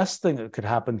very best thing that could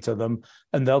happen to them.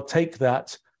 And they'll take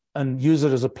that and use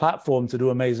it as a platform to do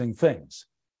amazing things.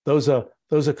 Those are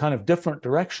kind of different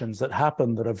directions that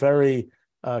happen that are very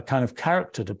kind of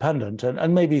character dependent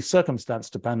and maybe circumstance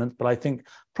dependent, but I think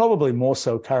probably more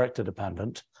so character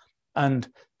dependent. And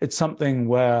it's something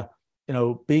where,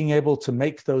 being able to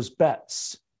make those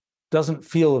bets doesn't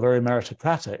feel very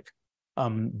meritocratic.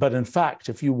 But in fact,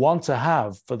 if you want to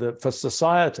have for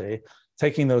society,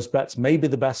 taking those bets may be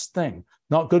the best thing.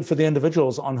 Not good for the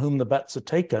individuals on whom the bets are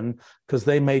taken, because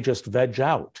they may just veg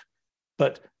out.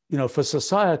 But, for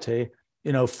society,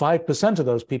 5% of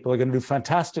those people are going to do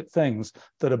fantastic things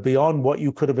that are beyond what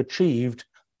you could have achieved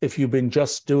if you've been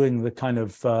just doing the kind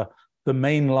of the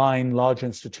mainline large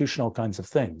institutional kinds of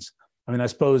things. I mean, I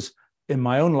suppose in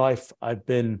my own life, I've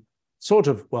been sort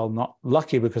of, well, not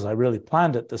lucky because I really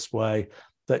planned it this way,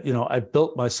 that, I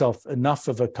built myself enough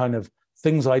of a kind of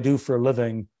things I do for a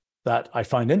living that I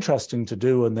find interesting to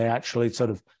do, and they actually sort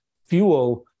of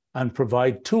fuel and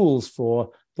provide tools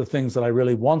for the things that I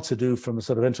really want to do from a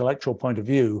sort of intellectual point of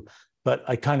view. But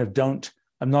I kind of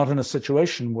I'm not in a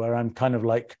situation where I'm kind of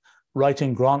like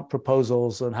writing grant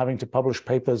proposals and having to publish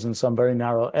papers in some very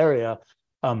narrow area,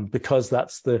 because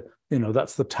that's the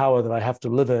tower that I have to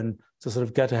live in to sort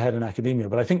of get ahead in academia.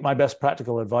 But I think my best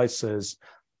practical advice is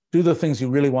do the things you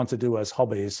really want to do as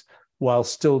hobbies while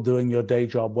still doing your day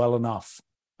job well enough.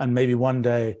 And maybe one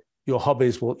day your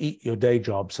hobbies will eat your day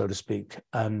job, so to speak,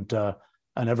 and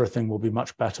everything will be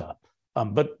much better.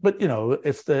 But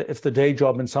if the day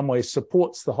job in some ways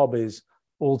supports the hobbies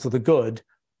all to the good,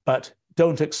 but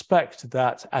don't expect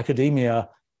that academia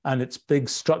and its big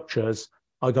structures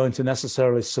are going to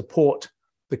necessarily support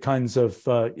the kinds of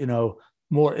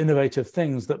more innovative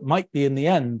things that might be in the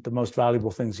end the most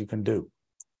valuable things you can do.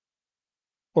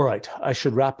 All right, I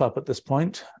should wrap up at this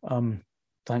point.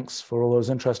 Thanks for all those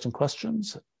interesting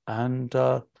questions, and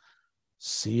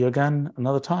see you again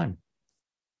another time.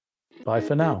 Bye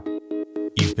for now.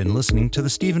 You've been listening to the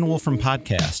Stephen Wolfram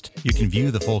Podcast. You can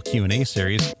view the full Q&A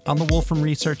series on the Wolfram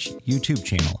Research YouTube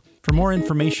channel. For more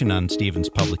information on Stephen's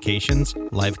publications,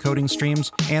 live coding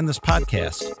streams, and this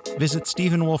podcast, visit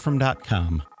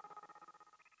stephenwolfram.com.